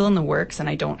 Again, it's still in the works, and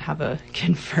I don't have a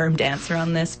confirmed answer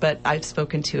on this, but I've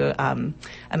spoken to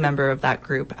a member of that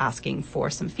group asking for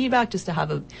some feedback, just to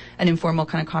have an informal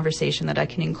kind of conversation that I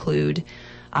can include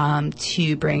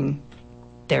to bring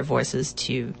their voices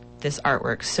to this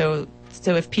artwork. So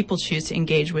if people choose to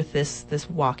engage with this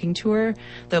walking tour,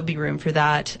 there'll be room for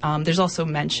that. There's also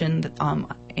mentioned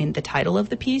in the title of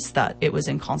the piece that it was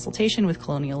in consultation with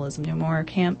Colonialism No More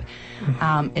Camp,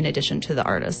 in addition to the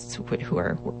artists who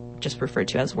are just referred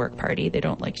to as Work Party. They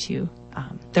don't like to,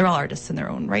 they're all artists in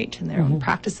their own right and their own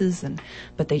practices,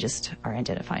 but they just are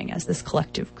identifying as this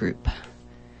collective group.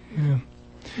 Yeah.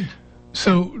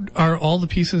 So are all the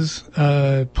pieces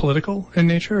political in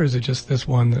nature, or is it just this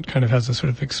one that kind of has a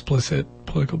sort of explicit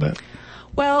political bent?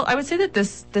 Well, I would say that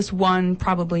this one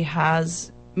probably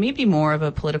has maybe more of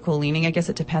a political leaning. I guess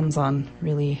it depends on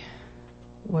really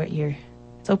what you're...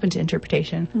 It's open to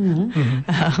interpretation.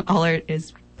 All art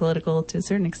is political to a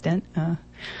certain extent.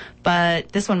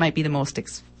 But this one might be the most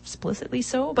explicitly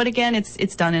so. But again,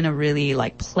 it's done in a really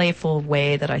like playful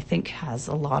way that I think has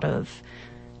a lot of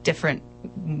different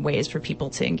ways for people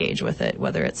to engage with it,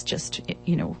 whether it's just,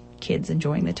 you know, kids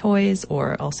enjoying the toys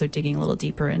or also digging a little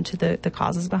deeper into the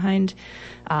causes behind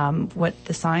what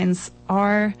the signs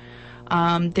are.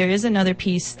 There is another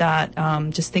piece that,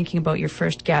 just thinking about your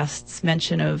first guest's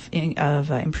mention of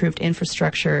improved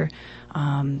infrastructure,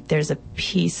 there's a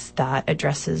piece that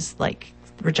addresses like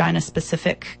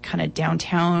Regina-specific kind of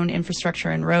downtown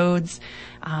infrastructure and roads.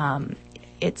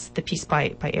 It's the piece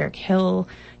by Eric Hill,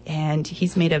 and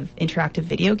he's made an interactive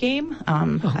video game.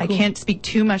 Cool. I can't speak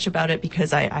too much about it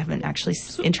because I haven't actually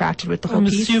interacted with the whole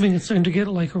piece. I'm assuming it's going to get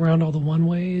like around all the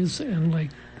one-ways and like...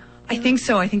 I think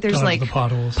so. I think there's like the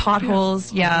potholes.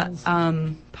 Potholes.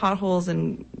 Potholes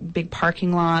and big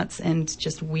parking lots and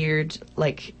just weird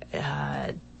like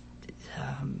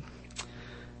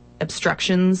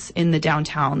obstructions in the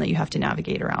downtown that you have to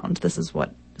navigate around. This is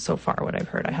what I've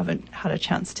heard. I haven't had a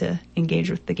chance to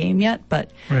engage with the game yet,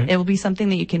 but It will be something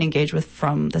that you can engage with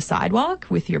from the sidewalk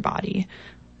with your body.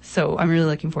 So I'm really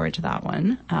looking forward to that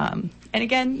one. And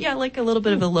again, like a little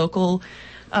bit of a local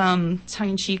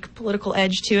tongue-in-cheek political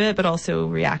edge to it, but also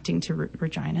reacting to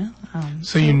Regina.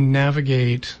 So you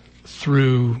navigate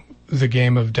through the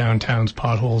game of downtown's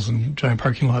potholes and giant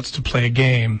parking lots to play a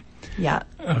game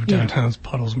of downtown's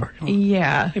potholes and parking lots.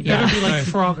 Yeah. It better be like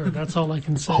Frogger, that's all I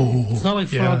can say. It's not like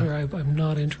Frogger, I'm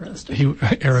not interested.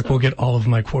 Eric will get all of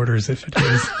my quarters if it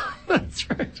is. That's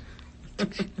right.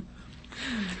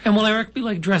 And will Eric be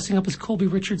like dressing up as Colby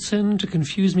Richardson to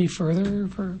confuse me further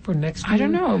for next year? I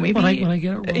don't know. Maybe when I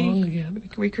get it wrong again.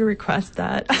 We could request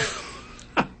that.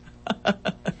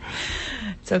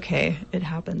 It's okay. It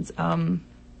happens.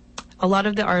 A lot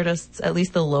of the artists, at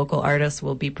least the local artists,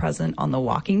 will be present on the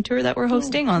walking tour that we're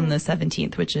hosting on the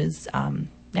 17th, which is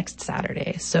next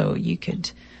Saturday. So you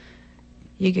could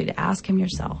ask him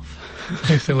yourself.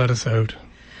 If they let us out.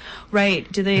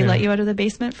 Right. Do they let you out of the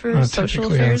basement for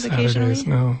social affairs occasionally?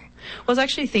 No. Well, I was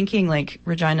actually thinking like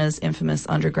Regina's infamous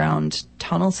underground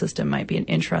tunnel system might be an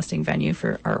interesting venue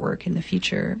for artwork in the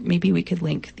future. Maybe we could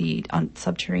link the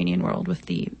subterranean world with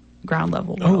the ground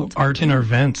level world. Oh, art in our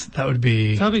vents. That'd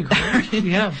be great.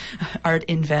 Yeah. Art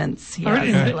invents. Yeah,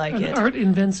 I like it. Art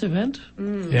invents event.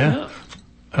 Yeah.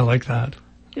 I like that.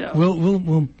 Yeah.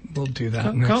 We'll do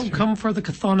that. Come for the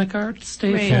chthonic art.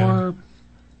 Stay for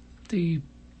the...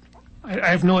 I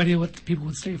have no idea what people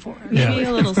would stay for. Maybe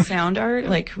a little sound art,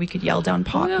 like we could yell down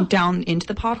down into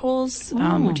the potholes. Do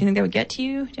you think that would get to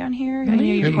you down here? I know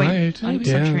you're quite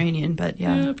subterranean, but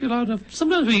yeah, if you're loud enough.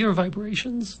 Sometimes we hear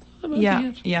vibrations.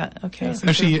 Okay. Yeah. Actually,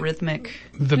 sort of rhythmic.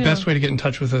 The best way to get in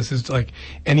touch with us is like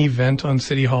any vent on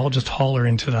City Hall. Just holler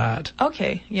into that.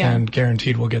 Okay. Yeah. And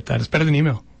guaranteed we'll get that. It's better than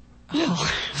email.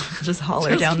 Just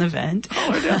holler down the vent.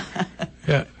 Holler down.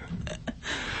 Yeah.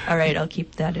 All right, I'll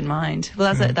keep that in mind.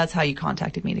 Well, that's how you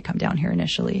contacted me to come down here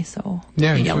initially. So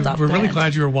we're really vent.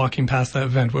 glad you were walking past that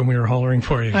vent when we were hollering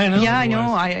for you. I know. Yeah, I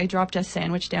know. I dropped a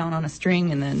sandwich down on a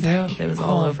string, and then it was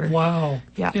all over. Wow.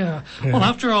 Yeah. Well,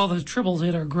 after all the tribbles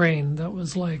ate our grain, that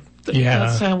was like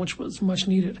that sandwich was much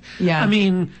needed. Yeah. I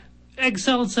mean, egg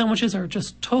salad sandwiches are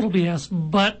just total BS,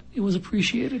 but it was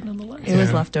appreciated nonetheless. It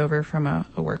was left over from a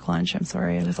work lunch. I'm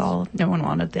sorry. It was all. No one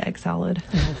wanted the egg salad.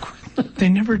 They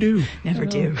never do. Never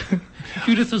do.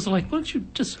 Judith was like, "Why don't you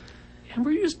just,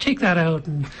 Amber, you just take that out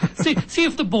and see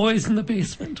if the boys in the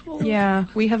basement will." Yeah,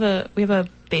 we have a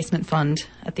basement fund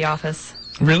at the office.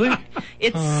 Really?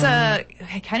 It's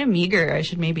kind of meager. I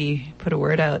should maybe put a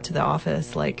word out to the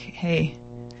office, like, "Hey,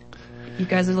 you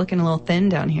guys are looking a little thin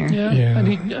down here." Yeah. I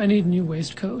need a new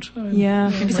waistcoat.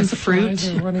 Maybe some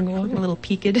fruit. Running along. A little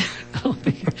peaked.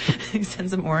 Send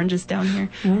some oranges down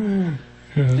here.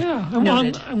 Yeah,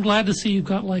 I'm glad to see you've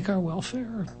got like our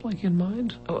welfare like in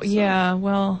mind. Oh, yeah,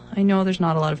 well, I know there's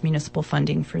not a lot of municipal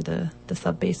funding for the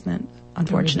sub-basement,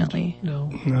 unfortunately.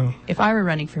 No. If I were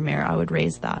running for mayor, I would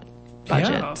raise that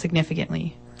budget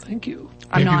significantly. Thank you.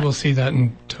 Maybe we'll see that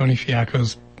in Tony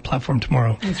Fiacco's platform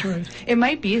tomorrow. That's right. It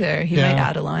might be there. He might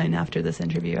add a line after this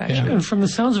interview, actually. Yeah. And from the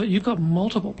sounds of it, you've got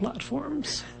multiple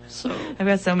platforms. So I've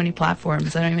got so many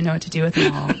platforms, I don't even know what to do with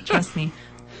them all. Trust me.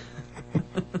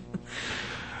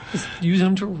 Just use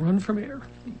them to run for mayor.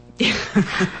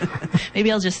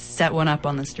 Maybe I'll just set one up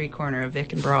on the street corner of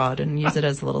Vic and Broad and use it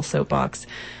as a little soapbox.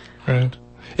 Right.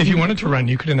 If you wanted to run,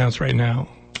 you could announce right now.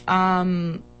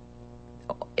 I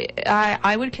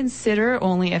would consider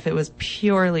only if it was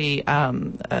purely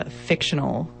a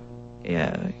fictional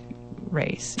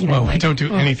race. Well, we don't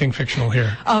do anything fictional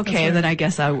here. Okay, then I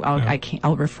guess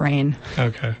I'll refrain.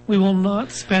 Okay. We will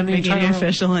not spend the Making entire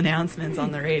official announcements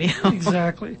on the radio.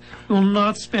 Exactly. We will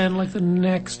not spend like the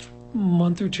next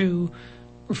month or two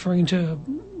referring to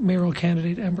mayoral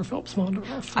candidate Amber Phelps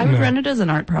Mondoroff. I would run it as an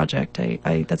art project.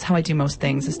 I that's how I do most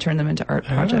things, is turn them into art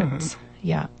projects.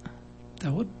 Yeah.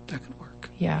 That could work.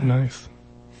 Yeah. Nice.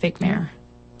 Fake mayor.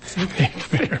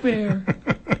 Fake mayor.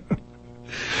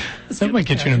 That might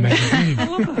get you in a magazine. I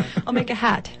love that. I'll make a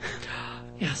hat.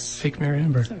 Yes. Fake Mary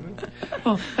Amber.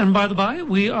 Well, and by the by,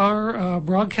 we are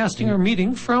broadcasting our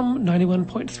meeting from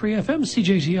 91.3 FM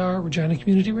CJTR Regina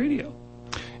Community Radio.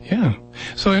 Yeah.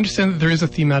 So I understand that there is a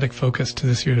thematic focus to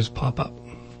this year's pop-up.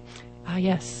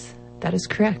 Yes, that is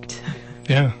correct.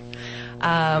 Yeah.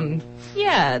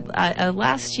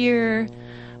 Last year,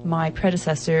 my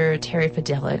predecessor, Terry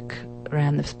Fidelic,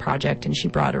 ran this project, and she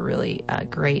brought a really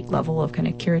great level of kind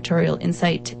of curatorial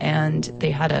insight, and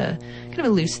they had a kind of a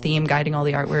loose theme guiding all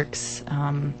the artworks.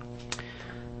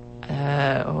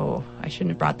 I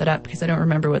shouldn't have brought that up because I don't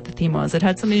remember what the theme was. It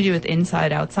had something to do with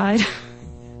inside, outside.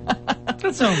 I'm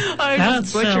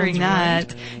just butchering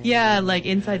that. Right. Yeah, like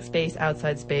inside space,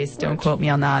 outside space. Don't quote me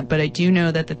on that. But I do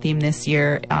know that the theme this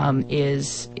year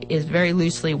is very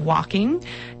loosely walking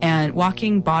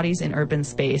bodies in urban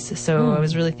space. So I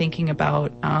was really thinking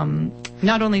about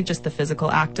not only just the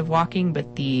physical act of walking,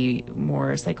 but the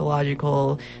more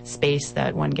psychological space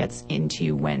that one gets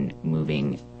into when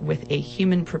moving with a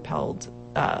human-propelled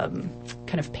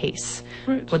kind of pace,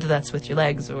 right. Whether that's with your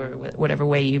legs or whatever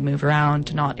way you move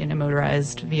around, not in a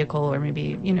motorized vehicle, or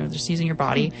maybe, just using your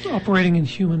body. Operating in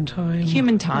human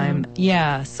time.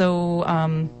 Yeah. So,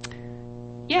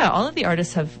 all of the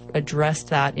artists have addressed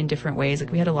that in different ways.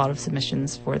 Like, we had a lot of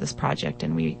submissions for this project,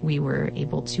 and we were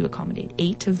able to accommodate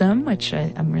 8 of them, which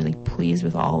I'm really pleased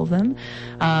with all of them.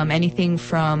 Anything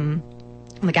from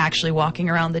like actually walking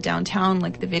around the downtown,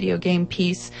 like the video game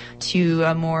piece, to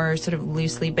a more sort of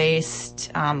loosely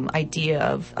based idea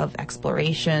of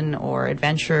exploration or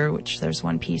adventure, which there's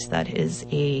one piece that is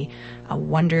a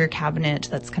wonder cabinet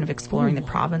that's kind of exploring the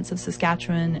province of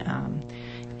Saskatchewan.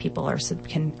 People are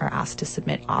asked to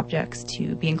submit objects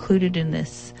to be included in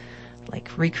this like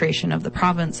recreation of the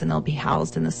province, and they'll be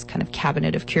housed in this kind of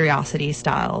cabinet of curiosity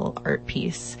style art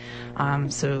piece.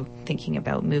 So thinking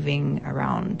about moving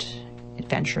around,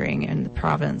 adventuring in the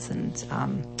province, and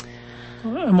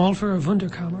I'm all for a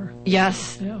Wunderkammer.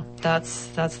 Yes, yeah, that's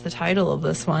the title of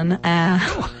this one.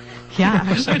 Yeah,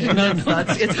 it's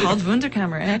called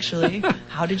Wunderkammer, actually.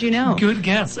 How did you know? Good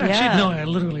guess. Actually, no, I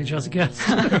literally just guessed.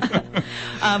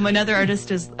 Another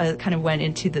artist is kind of went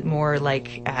into the more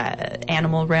like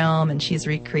animal realm, and she's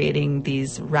recreating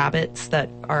these rabbits that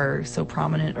are so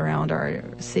prominent around our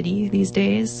city these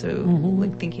days. So,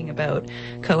 like thinking about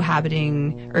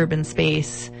cohabiting urban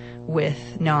space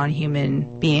with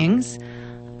non-human beings.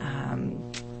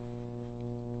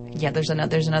 There's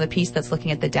another piece that's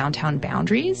looking at the downtown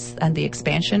boundaries and the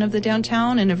expansion of the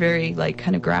downtown in a very like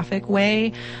kind of graphic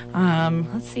way.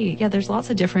 Let's see. Yeah, there's lots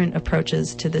of different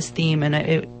approaches to this theme, and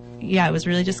it was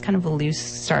really just kind of a loose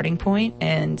starting point,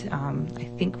 and I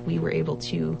think we were able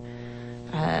to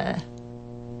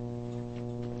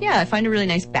I find a really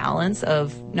nice balance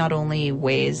of not only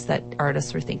ways that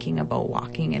artists were thinking about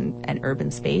walking and urban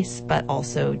space, but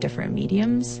also different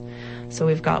mediums. So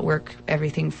we've got work,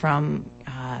 everything from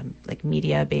like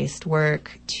media-based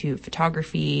work to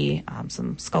photography,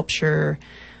 some sculpture,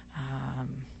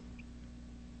 and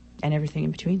everything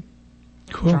in between.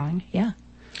 Cool. Drawing, yeah.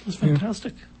 That's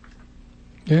fantastic.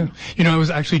 Yeah. I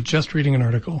was actually just reading an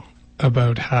article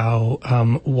about how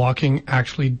walking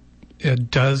actually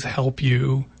does help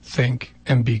you think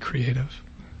and be creative.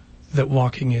 That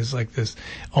walking is like this,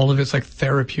 all of its like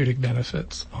therapeutic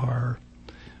benefits are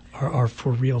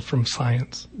for real from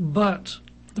science. But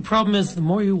the problem is, the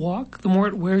more you walk, the more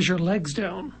it wears your legs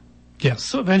down. Yes.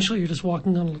 So eventually you're just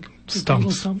walking on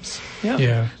little stumps. Yeah.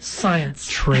 Yeah. Science.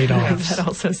 Trade-offs. Is that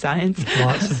also science?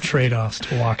 Lots of trade-offs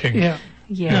to walking. Yeah.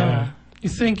 Yeah. You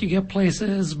think you get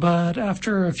places, but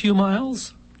after a few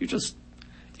miles,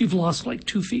 you've lost like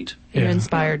 2 feet. You're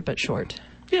inspired but short.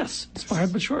 Yes,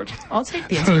 inspired but short. I'll take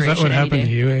the So inspiration. is that what happened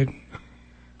to you, Aid?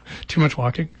 Too much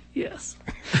walking? Yes.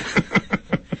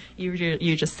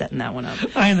 You're just setting that one up.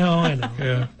 I know.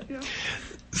 Yeah.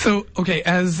 So, okay,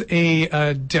 as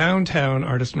a downtown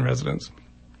artist in residence,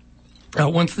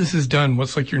 once this is done,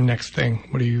 what's like your next thing?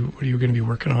 What are you going to be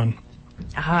working on?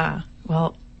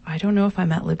 Well, I don't know if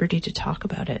I'm at liberty to talk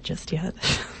about it just yet.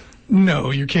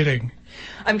 No, you're kidding.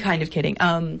 I'm kind of kidding.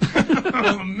 Oh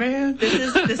man.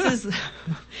 This is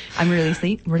I'm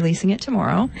releasing it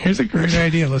tomorrow. Here's a great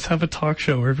idea. Let's have a talk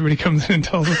show where everybody comes in and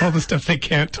tells us all the stuff they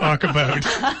can't talk about.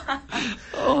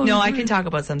 No, I can talk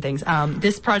about some things.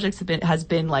 This project has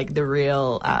been like the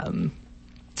real,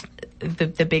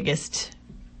 the biggest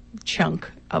chunk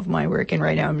of my work, and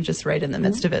right now I'm just right in the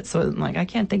midst of it. So I'm like, I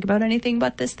can't think about anything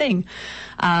but this thing.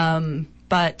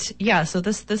 But yeah, so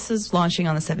this is launching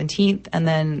on the 17th, and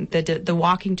then the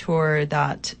walking tour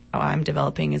that I'm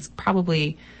developing is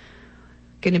probably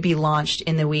going to be launched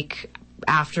in the week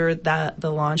after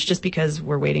the launch, just because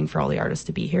we're waiting for all the artists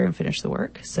to be here and finish the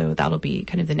work. So that'll be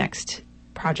kind of the next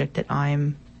project that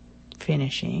I'm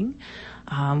finishing.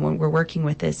 When we're working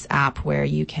with this app where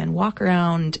you can walk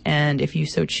around, and if you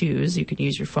so choose, you can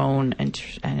use your phone,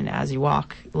 and as you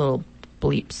walk, little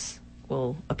bleeps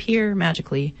will appear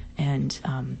magically, and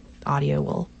audio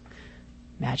will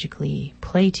magically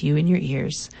play to you in your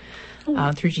ears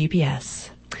through GPS.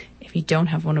 If you don't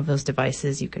have one of those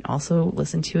devices, you can also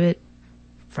listen to it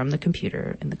from the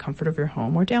computer in the comfort of your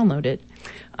home, or download it.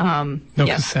 No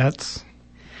cassettes?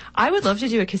 I would love to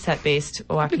do a cassette-based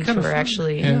walking tour,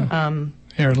 actually. Yeah.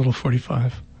 A little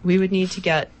 45. We would need to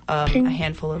get a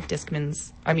handful of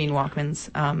Walkmans,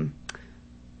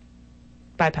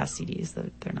 bypass CDs.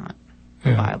 They're not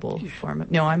a viable form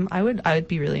of. No, I would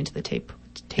be really into the tape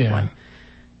one.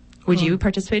 Would you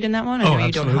participate in that one? I know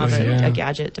you don't have a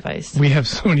gadget device. We have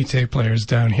so many tape players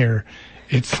down here.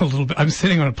 It's a little bit. I'm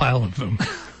sitting on a pile of them.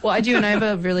 Well, I do, and I have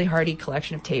a really hardy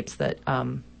collection of tapes that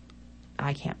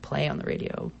I can't play on the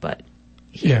radio, but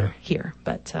here.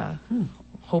 But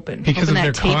hoping because of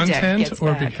their tape content,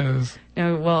 or back. because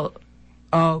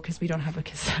because we don't have a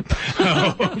cassette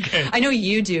player. Oh, okay. I know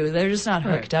you do. They're just not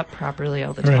hooked up properly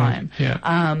all the time.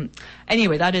 Yeah.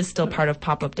 Anyway, that is still part of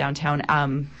Pop-Up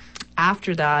Downtown.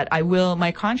 After that,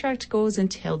 my contract goes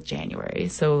until January.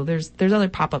 So there's other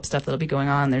pop-up stuff that'll be going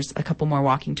on. There's a couple more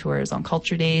walking tours on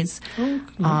Culture Days,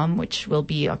 which will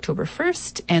be October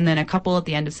 1st. And then a couple at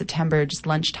the end of September, just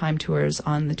lunchtime tours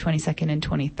on the 22nd and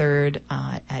 23rd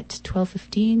at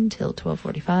 12:15 till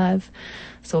 12:45.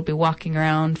 So we'll be walking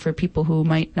around for people who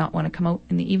might not want to come out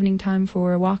in the evening time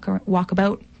for a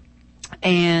walkabout.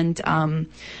 And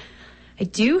I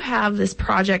do have this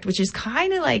project, which is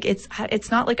kind of like,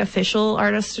 it's not like official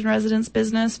artist in residence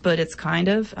business, but it's kind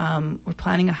of, we're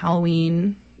planning a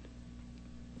Halloween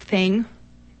thing.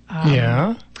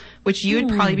 Which you would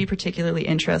probably be particularly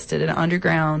interested in, an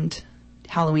underground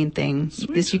Halloween thing.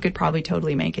 Sweet. This you could probably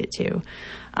totally make it to.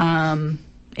 In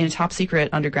a top secret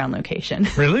underground location.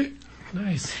 Really?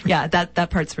 Nice. Yeah, that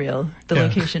part's real. The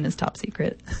location is top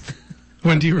secret.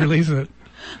 When do you release it?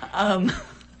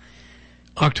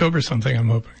 October something, I'm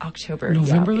hoping. October.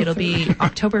 November. Yeah, it'll be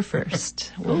October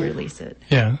 1st. We'll release it.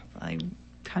 Yeah. I'm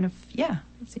kind of, it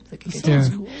seems like a good Yeah.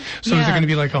 time. So is it going to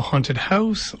be like a haunted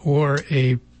house, or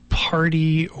a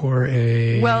party, or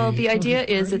a... Well, the idea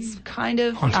is it's kind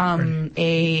of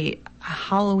a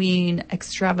Halloween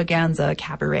extravaganza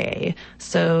cabaret.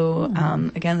 So,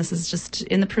 again, this is just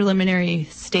in the preliminary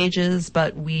stages,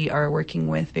 but we are working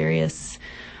with various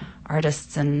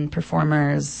artists and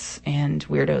performers and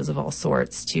weirdos of all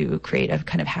sorts to create a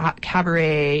kind of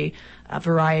cabaret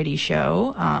variety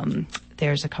show.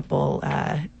 There's a couple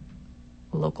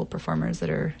local performers that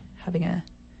are having a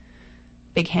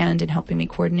big hand in helping me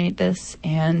coordinate this,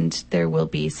 and there will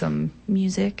be some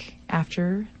music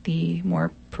after the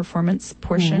more performance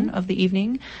portion of the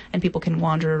evening, and people can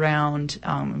wander around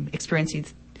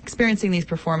experiencing these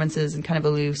performances in kind of a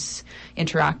loose,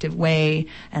 interactive way,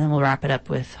 and then we'll wrap it up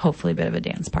with hopefully a bit of a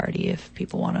dance party if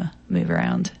people want to move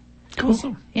around. Cool.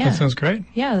 Awesome. Yeah. That sounds great.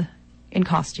 Yeah, in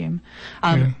costume.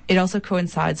 It also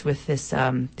coincides with this,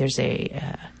 there's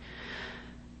a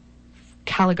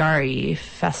Caligari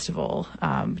festival,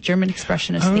 German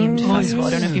Expressionist themed festival. I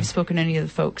don't know if you've spoken to any of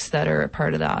the folks that are a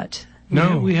part of that.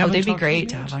 No. We haven't they'd be talked great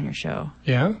to to have on your show.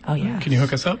 Yeah? Oh, yeah. Can you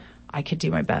hook us up? I could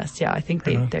do my best. Yeah, I think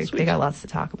they got lots to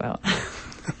talk about.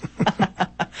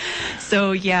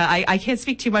 So yeah, I can't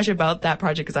speak too much about that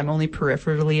project because I'm only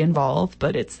peripherally involved.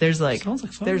 But there's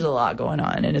a lot going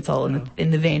on, and it's all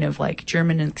in the vein of like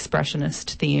German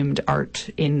expressionist themed art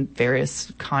in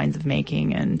various kinds of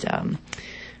making, and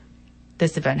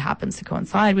this event happens to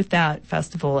coincide with that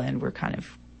festival, and we're kind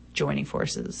of joining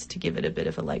forces to give it a bit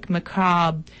of a like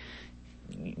macabre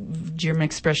German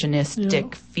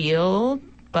expressionistic feel,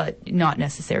 but not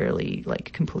necessarily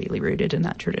like completely rooted in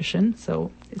that tradition.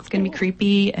 So it's going to be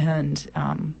creepy and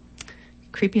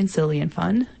silly and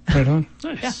fun. Right on.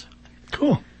 Nice.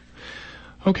 Cool.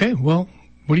 Okay, well,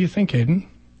 what do you think, Aidan?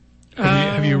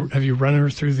 Have you run her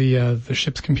through the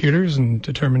ship's computers and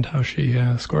determined how she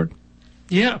scored?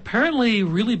 Yeah, apparently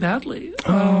really badly.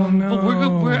 No.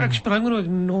 But I'm going to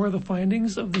ignore the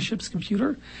findings of the ship's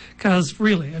computer because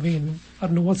really, I mean, I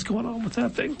don't know what's going on with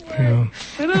that thing. Yeah.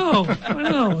 I know,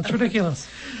 it's ridiculous.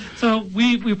 So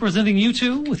we're presenting you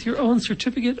two with your own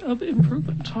certificate of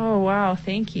improvement. Oh, wow.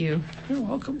 Thank you. You're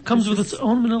welcome. Comes with its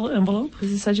own manila envelope.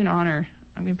 This is such an honor.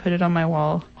 I'm going to put it on my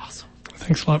wall. Awesome.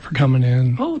 Thanks a lot for coming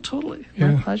in. Oh, totally.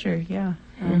 Yeah. My pleasure, yeah.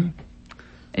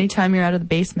 Anytime you're out of the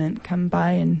basement, come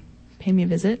by and pay me a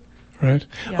visit. Right.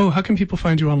 Yeah. Oh, how can people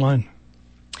find you online?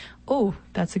 Oh,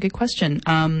 that's a good question.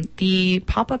 The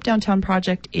Pop-Up Downtown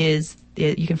project you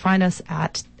can find us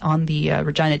on the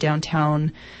Regina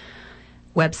Downtown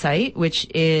website, which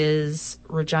is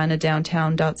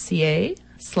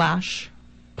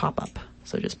reginadowntown.ca/pop-up.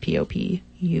 So just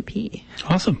POPUP.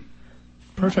 Awesome.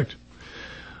 Perfect.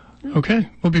 Okay.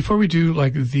 Well, before we do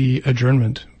the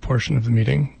adjournment portion of the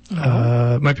meeting,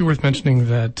 it might be worth mentioning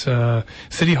that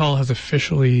City Hall has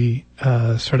officially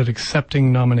started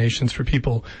accepting nominations for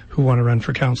people who want to run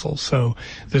for council. So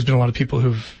there's been a lot of people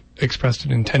who've expressed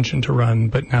an intention to run,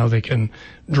 but now they can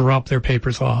drop their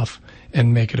papers off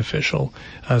and make it official.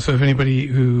 So if anybody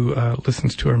who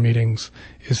listens to our meetings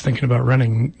is thinking about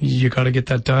running, you got to get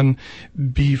that done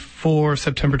before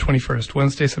September 21st.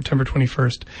 Wednesday, September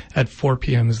 21st at 4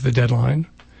 p.m. is the deadline.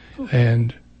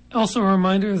 And also a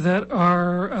reminder that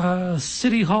our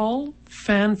City Hall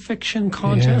fan fiction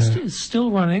contest is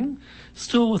still running,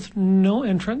 still with no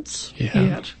entrants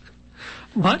yet.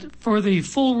 But for the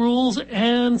full rules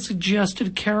and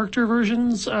suggested character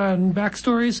versions and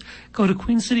backstories, go to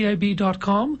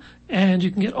queencityib.com and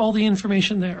you can get all the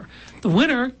information there. The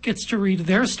winner gets to read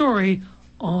their story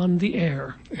on the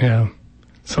air. Yeah.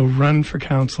 So run for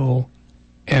council,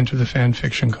 enter the fan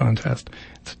fiction contest.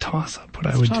 It's a toss-up, what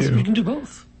I would do. You can do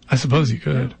both. I suppose you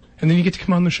could. Yeah. And then you get to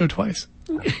come on the show twice.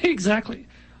 Exactly.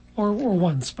 Or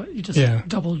once, but you just do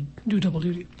double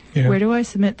duty. Yeah. Where do I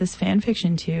submit this fan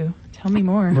fiction to? Tell me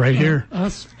more. Right here.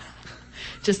 Us.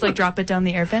 Just drop it down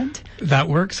the air vent? That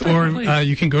works. Or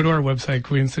you can go to our website,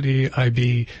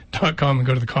 queencityib.com, and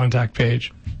go to the contact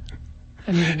page.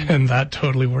 And that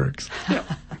totally works. Yeah.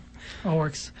 All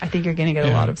works. I think you're going to get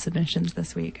a lot of submissions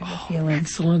this week. I have a feeling.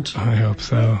 Excellent. I hope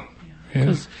so.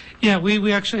 Yeah.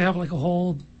 We actually have a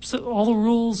whole, all the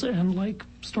rules and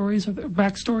stories or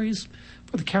backstories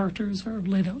for the characters are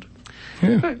laid out.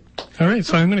 Yeah. All right.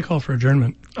 So I'm going to call for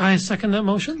adjournment. I second that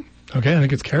motion. Okay, I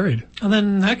think it's carried. And then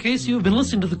in that case, you have been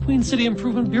listening to the Queen City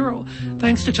Improvement Bureau.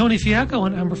 Thanks to Tony Fiacco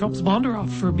and Amber Phelps-Bondaroff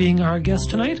for being our guest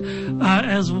tonight.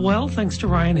 As well, thanks to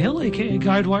Ryan Hill, a.k.a.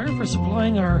 Guidewire, for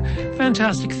supplying our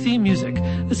fantastic theme music.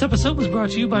 This episode was brought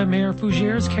to you by Mayor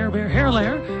Fougiere's Care Bear Hair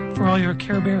Layer. For all your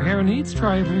Care Bear hair needs,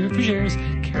 try Mayor Fougiere's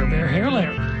Care Bear Hair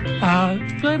Layer.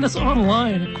 Find us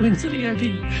online at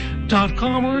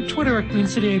queencityib.com or Twitter at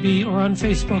queencityib or on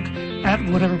Facebook at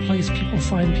whatever place people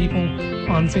find people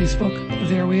on Facebook.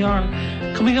 There we are.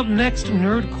 Coming up next,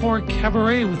 Nerdcore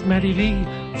Cabaret with Maddie V,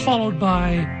 followed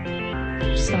by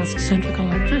Sask Centric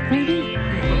Electric, maybe?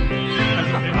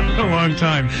 A long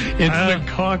time. It's the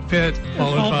cockpit,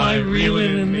 followed by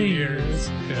Reelin' in the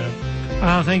Ears.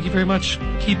 Yeah. Thank you very much.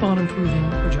 Keep on improving,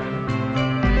 Regina.